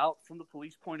is about, from the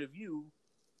police point of view,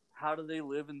 how do they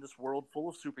live in this world full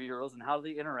of superheroes and how do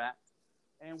they interact?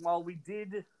 And while we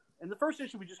did, in the first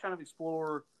issue, we just kind of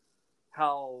explore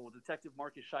how Detective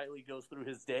Marcus Shiley goes through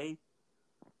his day,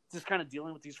 just kind of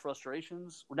dealing with these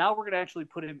frustrations. Now we're going to actually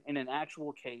put him in an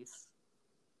actual case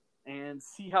and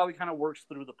see how he kind of works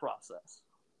through the process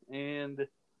and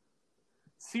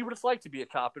see what it's like to be a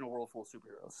cop in a world full of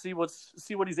superheroes. See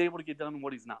what he's able to get done and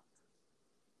what he's not.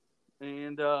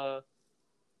 And it's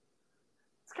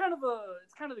kind of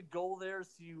the goal there.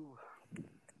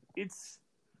 It's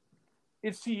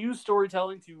to use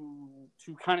storytelling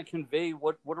to kind of convey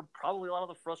what are probably a lot of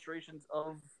the frustrations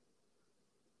of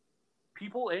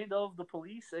people and of the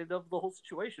police and of the whole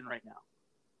situation right now.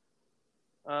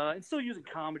 And still using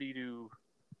comedy to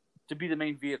be the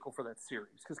main vehicle for that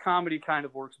series, because comedy kind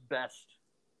of works best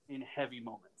in heavy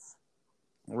moments.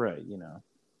 Right, you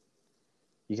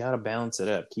got to balance it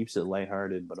up. Keeps it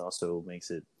lighthearted, but also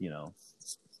makes it,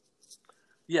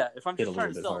 Yeah, if I'm just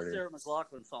trying to sell a Sarah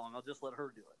McLachlan song, I'll just let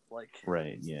her do it.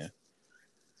 Right, yeah.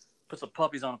 Put some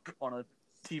puppies on a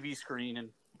TV screen and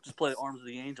just play Arms of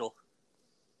the Angel.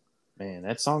 Man,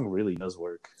 that song really does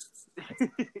work.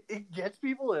 It gets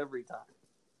people every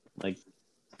time.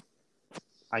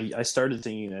 I started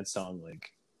singing that song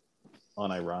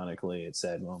unironically at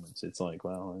sad moments. It's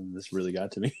wow, this really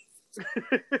got to me.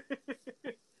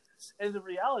 And the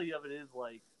reality of it is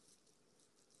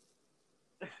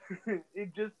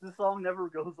the song never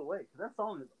goes away, because that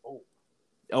song is old.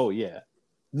 Oh yeah,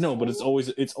 no, but it's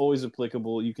always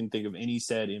applicable. You can think of any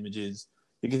sad images.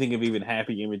 You can think of even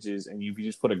happy images, and if you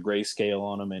just put a grayscale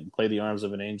on them and play the Arms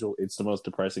of an Angel, it's the most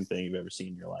depressing thing you've ever seen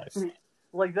in your life.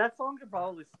 That song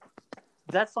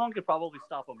could probably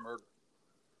stop a murder.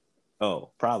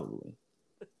 Oh, probably.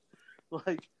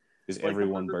 Because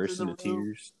everyone bursts into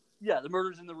tears. Yeah, the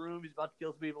murder's in the room. He's about to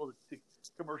kill some people. The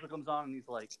commercial comes on, and he's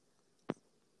like,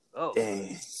 "Oh,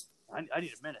 dang. I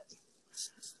need a minute."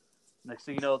 Next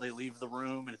thing you know, they leave the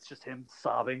room, and it's just him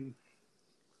sobbing.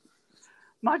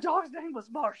 My dog's name was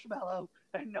Marshmallow,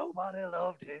 and nobody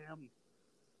loved him.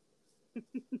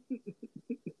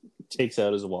 Takes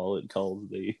out his wallet, calls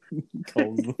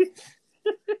them.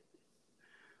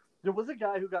 There was a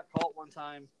guy who got caught one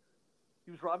time.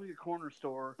 He was robbing a corner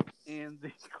store, and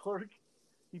the clerk,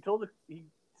 he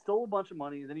stole a bunch of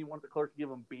money, and then he wanted the clerk to give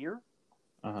him beer.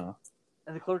 Uh-huh.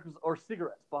 And the clerk or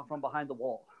cigarettes from behind the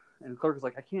wall. And the clerk was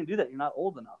like, "I can't do that. You're not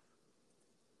old enough."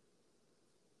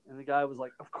 And the guy was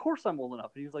like, "Of course I'm old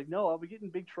enough." And he was like, "No, I'll be getting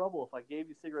in big trouble if I gave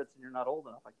you cigarettes and you're not old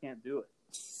enough. I can't do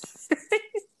it."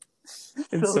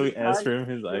 And so he asked for him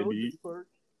his ID.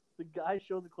 The guy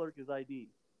showed the clerk his ID.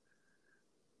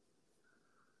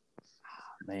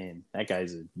 Man, that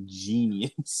guy's a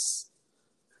genius.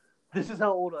 This is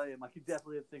how old I am. I could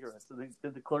definitely have cigarettes. And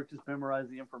then the clerk just memorized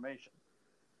the information.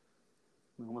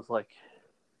 And I was like,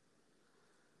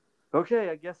 "Okay,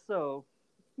 I guess so."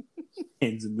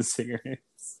 Hands in the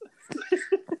cigarettes.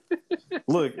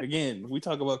 Look, again, we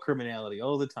talk about criminality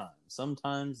all the time.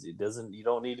 Sometimes you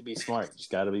don't need to be smart. You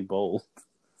just got to be bold.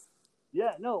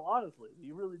 Yeah, no, honestly,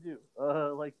 you really do.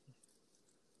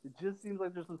 It just seems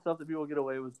like there's some stuff that people get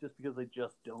away with just because they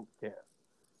just don't care.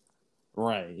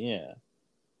 Right, yeah.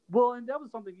 Well, and that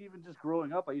was something even just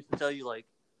growing up. I used to tell you, like,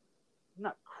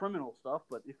 not criminal stuff,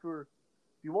 but if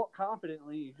you walk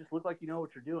confidently, you just look like you know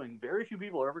what you're doing. Very few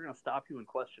people are ever going to stop you and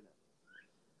question it.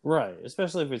 Right,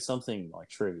 especially if it's something like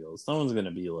trivial. Someone's going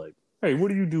to be like, "Hey, what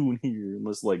are you doing here?"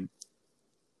 Unless, like,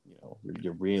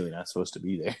 you're really not supposed to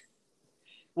be there.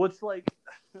 Well, it's like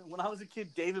when I was a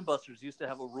kid, Dave & Buster's used to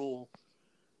have a rule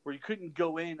where you couldn't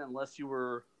go in unless you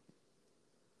were.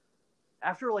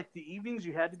 After like the evenings,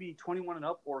 you had to be 21 and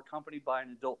up or accompanied by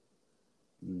an adult.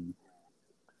 Mm. And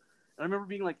I remember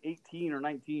being like 18 or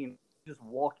 19, just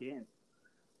walk in.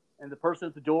 And the person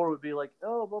at the door would be like,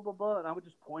 oh, blah, blah, blah. And I would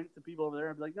just point to people over there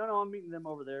and be like, no, I'm meeting them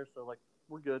over there. So, like,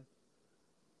 we're good.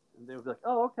 And they would be like,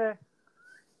 oh, okay.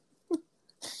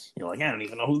 You're like, I don't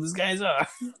even know who these guys are.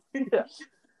 Yeah.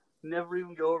 Never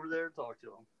even go over there and talk to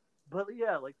them. But,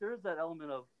 yeah, like, there is that element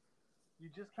of you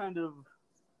just kind of,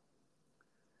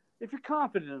 if you're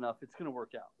confident enough, it's going to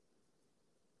work out.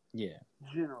 Yeah.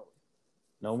 Generally.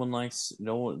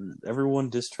 Everyone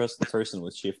distrusts the person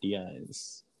with shifty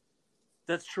eyes.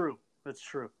 That's true.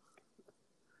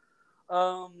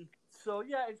 So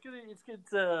yeah, it's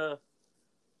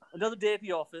another day at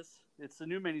the office. It's a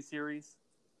new miniseries.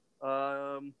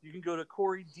 You can go to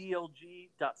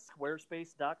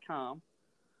corydlg.squarespace.com.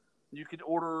 You can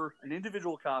order an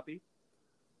individual copy.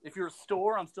 If you're a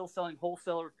store, I'm still selling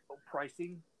wholesaler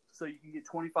pricing, so you can get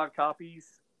 25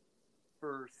 copies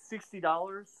for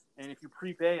 $60, and if you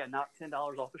prepay, I knock $10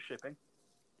 off of shipping.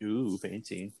 Ooh,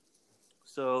 fancy.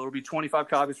 So it'll be 25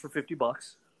 copies for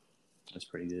 $50. That's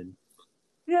pretty good.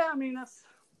 Yeah, I mean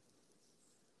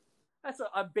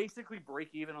I basically break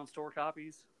even on store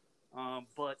copies,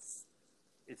 but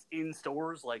it's in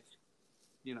stores, like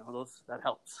that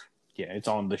helps. Yeah, it's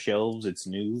on the shelves. It's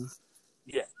new.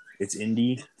 Yeah, it's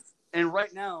indie. And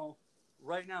right now,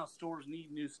 stores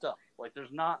need new stuff. Like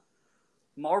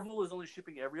Marvel is only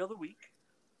shipping every other week.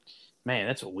 Man,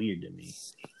 that's weird to me.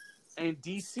 And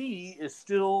DC is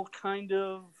still kind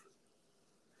of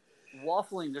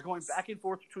waffling. They're going back and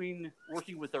forth between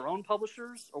working with their own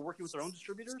publishers or working with their own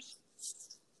distributors,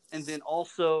 and then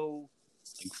also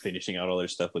like finishing out all their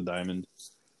stuff with Diamond.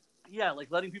 Yeah, like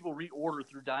letting people reorder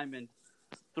through Diamond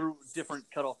through different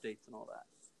cutoff dates and all that.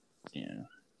 Yeah.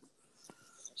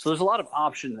 So there's a lot of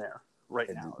option there right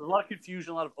now. There's a lot of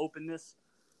confusion, a lot of openness.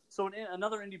 So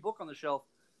another indie book on the shelf,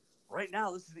 right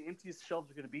now, this is the emptiest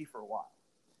shelves are going to be for a while.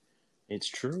 It's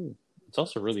true. It's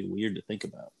also really weird to think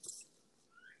about.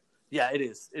 Yeah, it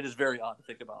is. It is very odd to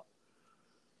think about.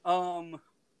 And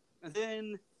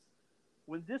then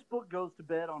when this book goes to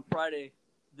bed on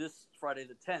this Friday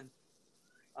the 10th,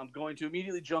 I'm going to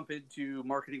immediately jump into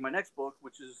marketing my next book,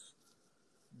 which is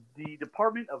the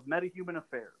Department of Metahuman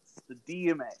Affairs, the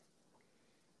DMA.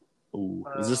 Ooh,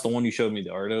 is this the one you showed me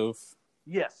the art of?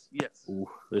 Yes. Ooh,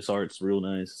 this art's real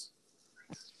nice.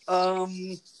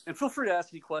 And feel free to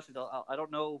ask any questions. I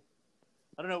don't know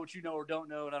what you know or don't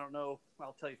know, and I don't know.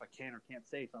 I'll tell you if I can or can't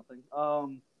say something.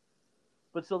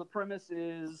 But so the premise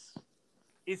is,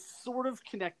 it's sort of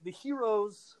connected. The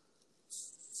heroes,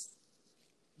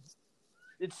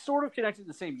 it's sort of connected to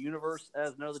the same universe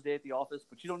as Another Day at the Office,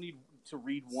 but you don't need to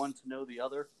read one to know the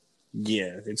other.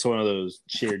 Yeah, it's one of those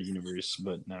shared universe,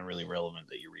 but not really relevant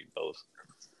that you read both.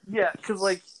 Yeah, because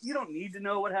you don't need to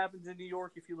know what happens in New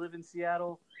York if you live in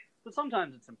Seattle, but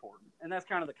sometimes it's important, and that's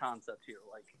kind of the concept here.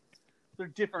 They're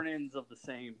different ends of the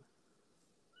same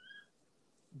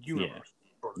universe,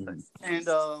 sort of thing. And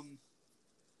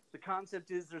the concept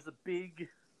is there's a big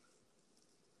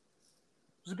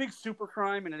super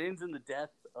crime, and it ends in the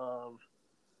death of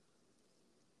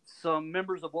some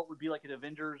members of what would be like an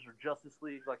Avengers or Justice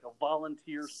League, like a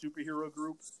volunteer superhero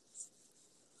group.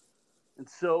 And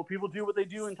so people do what they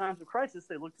do in times of crisis.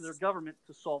 They look to their government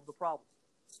to solve the problem.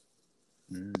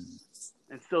 Mm.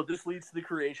 And so this leads to the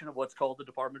creation of what's called the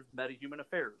Department of Metahuman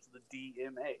Affairs, the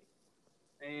DMA.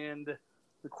 And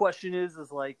the question is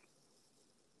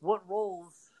what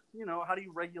roles, how do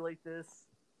you regulate this?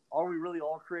 Are we really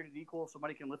all created equal?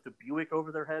 Somebody can lift a Buick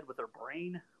over their head with their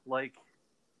brain?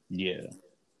 Yeah.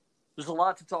 There's a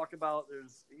lot to talk about.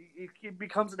 It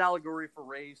becomes an allegory for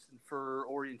race and for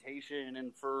orientation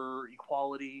and for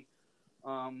equality.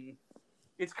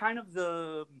 It's kind of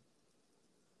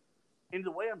in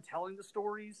the way I'm telling the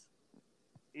stories,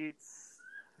 it's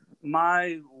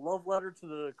my love letter to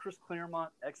the Chris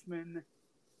Claremont X-Men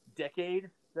decade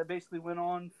that basically went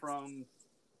on from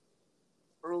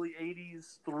early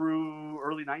 80s through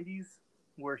early 90s,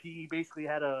 where he basically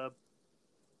had a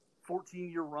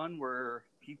 14-year run where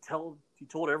he told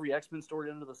every X-Men story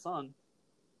under the sun,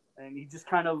 and he just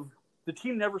the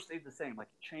team never stayed the same. It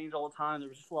changed all the time. There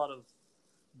was just a lot of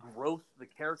growth. The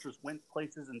characters went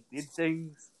places and did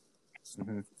things.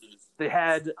 Mm-hmm. They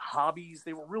had hobbies.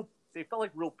 They were real. They felt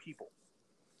like real people.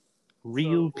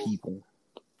 Real people.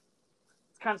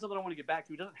 It's kind of something I want to get back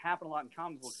to. It doesn't happen a lot in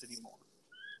comic books anymore.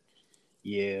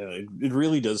 Yeah, it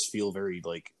really does feel very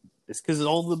like it's because of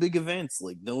all the big events.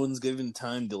 Like no one's given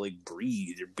time to like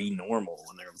breathe or be normal,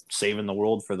 and they're saving the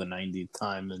world for the 90th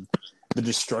time, and the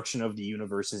destruction of the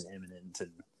universe is imminent.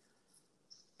 And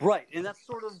right, and that's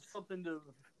sort of something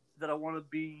that I want to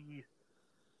be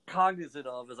cognizant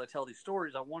of as I tell these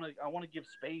stories. I want to give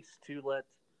space to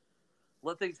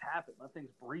let things happen, let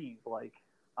things breathe, like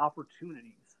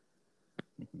opportunities.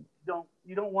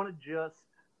 You don't want to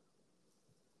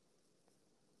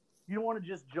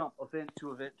just jump event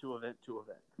to event to event to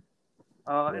event.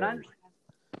 Right. And I understand.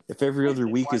 If every other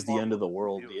week is the end of the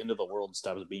world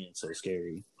stops being so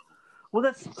scary. Well,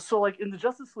 that's so like in the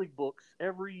Justice League books,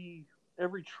 every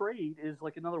trade is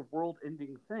like another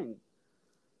world-ending thing.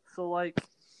 So like,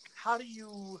 how many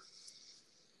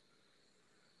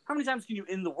times can you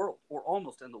end the world or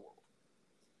almost end the world?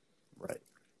 Right.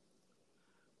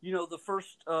 You know,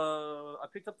 I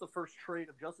picked up the first trade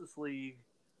of Justice League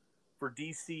for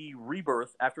DC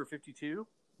Rebirth after 52.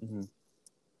 Mm-hmm.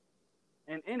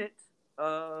 And in it,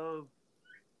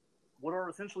 what are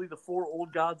essentially the four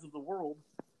old gods of the world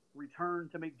return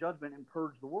to make judgment and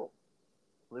purge the world.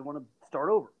 So they want to start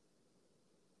over.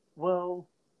 Well,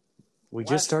 we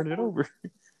just started over.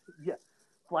 Yeah.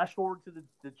 Flash forward to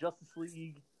the Justice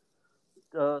League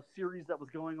series that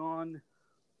was going on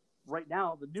right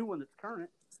now, the new one that's current.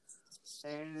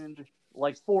 And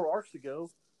like 4 arcs ago,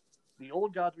 the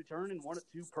old gods return and wanted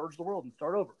to purge the world and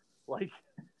start over. Like,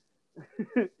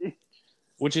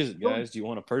 which is it, guys? Do you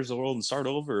want to purge the world and start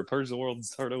over, or purge the world and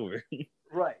start over?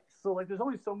 Right. So, like, there's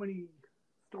only so many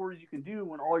stories you can do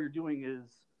when all you're doing is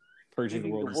purging the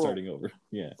world and starting over.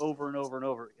 Yeah. Over and over and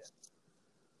over again.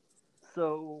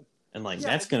 So. And like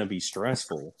that's going to be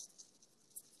stressful.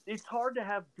 It's hard to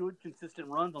have good, consistent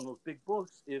runs on those big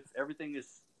books if everything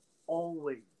is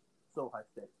always so high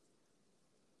stakes.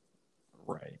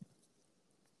 Right.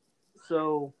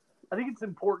 So, I think it's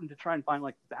important to try and find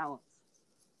like balance.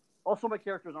 Also, my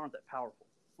characters aren't that powerful.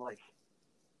 Like,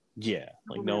 yeah,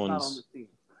 like no one's not on the team.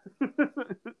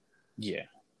 Yeah.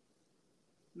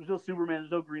 There's no Superman.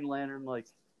 There's no Green Lantern. Like,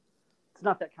 it's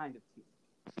not that kind of team.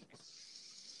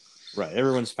 Right.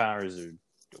 Everyone's powers are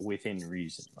within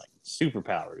reason, like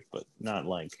superpowers, but not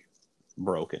like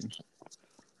broken.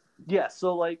 Yeah.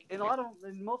 So, like, and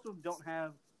most of them don't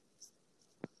have.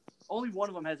 Only one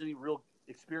of them has any real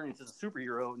experience as a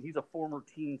superhero, and he's a former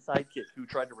teen sidekick who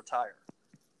tried to retire.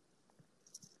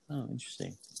 Oh,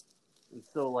 interesting. And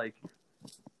so, like,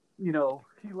 you know,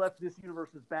 he left this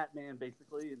universe as Batman,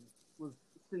 basically, and was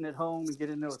sitting at home and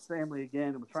getting to know his family again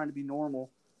and was trying to be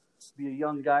normal, be a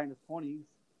young guy in his 20s.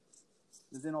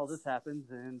 And then all this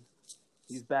happens, and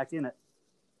he's back in it.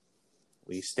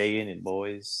 We stay in it,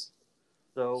 boys.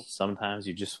 So sometimes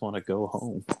you just want to go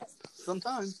home.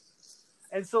 Sometimes.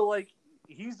 And so, like,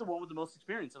 he's the one with the most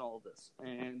experience in all of this.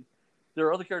 And there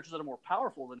are other characters that are more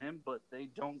powerful than him, but they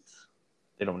don't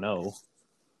know.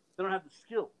 They don't have the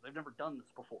skill. They've never done this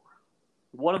before.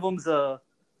 One of them's an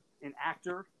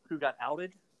actor who got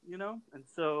outed, you know? And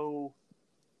so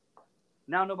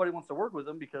now nobody wants to work with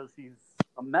him because he's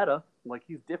a meta. Like,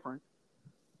 he's different.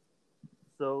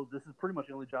 So this is pretty much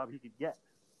the only job he could get.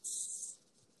 It's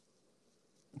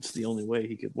the only way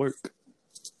he could work.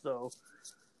 So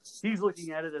he's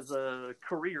looking at it as a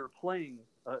career playing.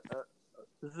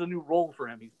 This is a new role for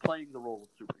him. He's playing the role of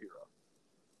superhero.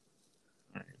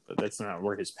 Right, but that's not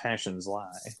where his passions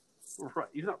lie. Right.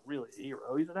 He's not really a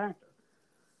hero. He's an actor.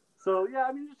 So, yeah,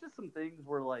 I mean, there's just some things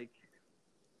where, like,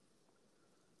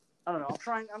 I don't know.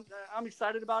 I'm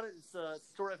excited about it. It's a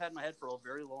story I've had in my head for a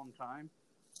very long time.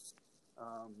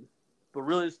 But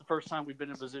really, it's the first time we've been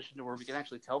in a position where we can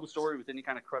actually tell the story with any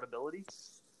kind of credibility.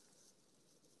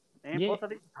 And plus, I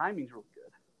think the timing's really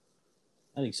good.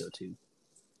 I think so, too.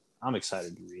 I'm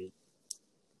excited to read it.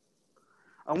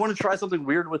 I want to try something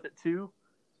weird with it, too,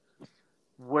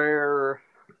 where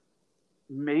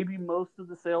maybe most of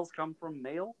the sales come from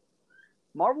mail.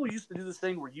 Marvel used to do this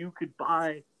thing where you could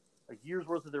buy a year's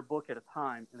worth of their book at a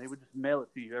time, and they would just mail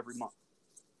it to you every month.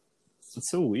 It's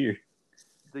so weird.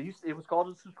 It was called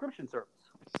a subscription service.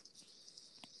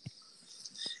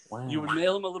 Wow. You would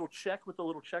mail them a little check with a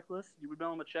little checklist. You would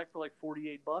mail them a check for like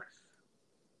 $48.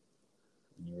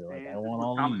 You're like, I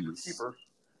want all these. Cheaper.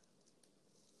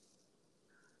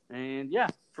 And yeah,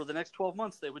 for the next 12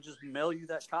 months, they would just mail you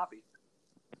that copy.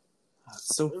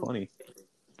 That's so funny.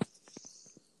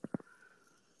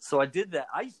 So I did that.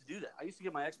 I used to do that. I used to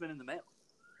get my X-Men in the mail.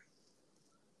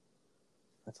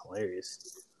 That's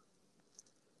hilarious.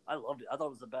 I loved it. I thought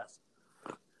it was the best.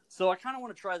 So I kind of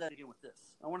want to try that again with this.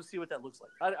 I want to see what that looks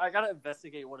like. I got to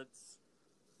investigate what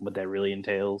that really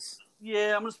entails.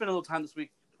 Yeah, I'm going to spend a little time this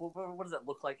week. What does that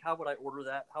look like? How would I order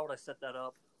that? How would I set that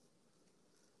up?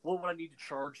 What would I need to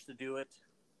charge to do it?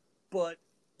 But,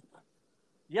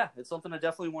 yeah, it's something I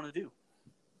definitely want to do.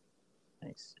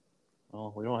 Nice.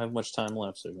 Well, we don't have much time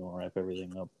left, so we're going to wrap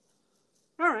everything up.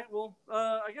 All right, well,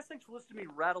 I guess thanks for listening to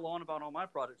me rattle on about all my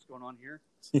projects going on here.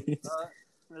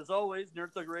 As always,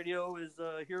 Nerd Thug Radio is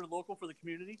here local for the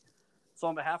community. So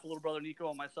on behalf of little brother Nico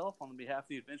and myself, on behalf of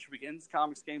The Adventure Begins,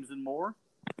 Comics, Games, and More,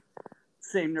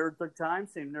 same Nerd Thug time,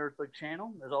 same Nerd Thug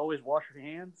channel. As always, wash your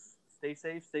hands, stay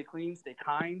safe, stay clean, stay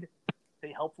kind,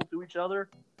 stay helpful to each other,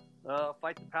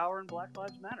 fight the power, and Black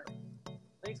Lives Matter.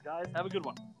 Thanks, guys. Have a good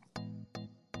one.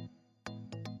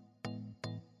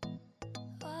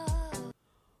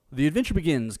 The Adventure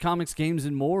Begins, Comics, Games,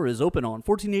 and More is open on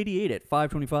 1488 at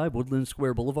 525 Woodland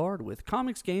Square Boulevard. With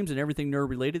comics, games, and everything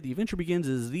nerd-related, The Adventure Begins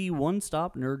is the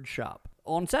one-stop nerd shop.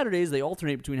 On Saturdays, they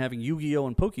alternate between having Yu-Gi-Oh!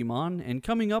 And Pokemon, and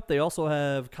coming up, they also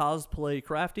have cosplay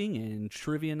crafting and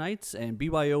trivia nights and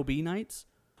BYOB nights.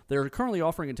 They're currently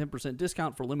offering a 10%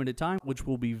 discount for limited time, which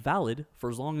will be valid for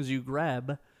as long as you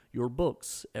grab your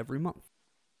books every month.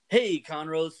 Hey,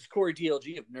 Conroe, this is Corey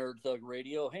DLG of Nerd Thug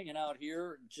Radio, hanging out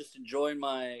here, just enjoying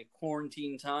my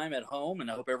quarantine time at home, and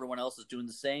I hope everyone else is doing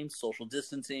the same, social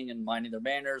distancing and minding their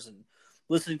manners and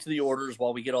listening to the orders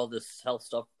while we get all this health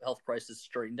crisis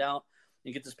straightened out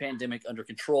and get this pandemic under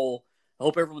control. I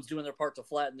hope everyone's doing their part to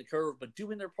flatten the curve, but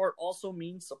doing their part also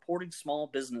means supporting small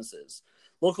businesses.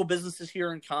 Local businesses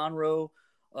here in Conroe,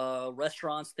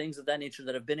 restaurants, things of that nature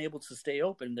that have been able to stay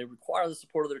open, they require the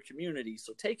support of their community.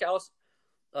 So takeout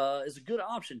is a good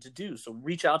option to do. So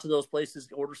reach out to those places,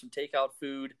 order some takeout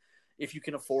food if you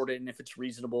can afford it and if it's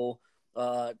reasonable.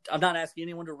 I'm not asking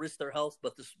anyone to risk their health,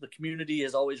 but the community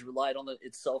has always relied on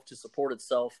itself to support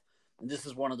itself. And this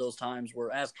is one of those times where,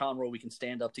 as Conroe, we can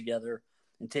stand up together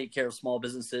and take care of small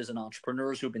businesses and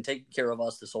entrepreneurs who've been taking care of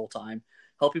us this whole time,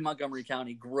 helping Montgomery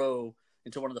County grow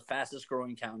into one of the fastest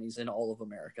growing counties in all of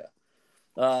America.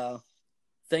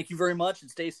 Thank you very much,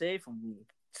 and stay safe, and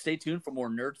stay tuned for more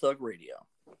Nerd Thug Radio.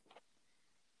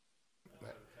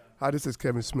 Hi, this is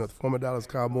Kevin Smith, former Dallas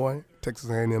Cowboy, Texas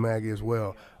A&M Aggie as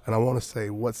well, and I want to say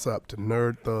what's up to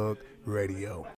Nerd Thug Radio.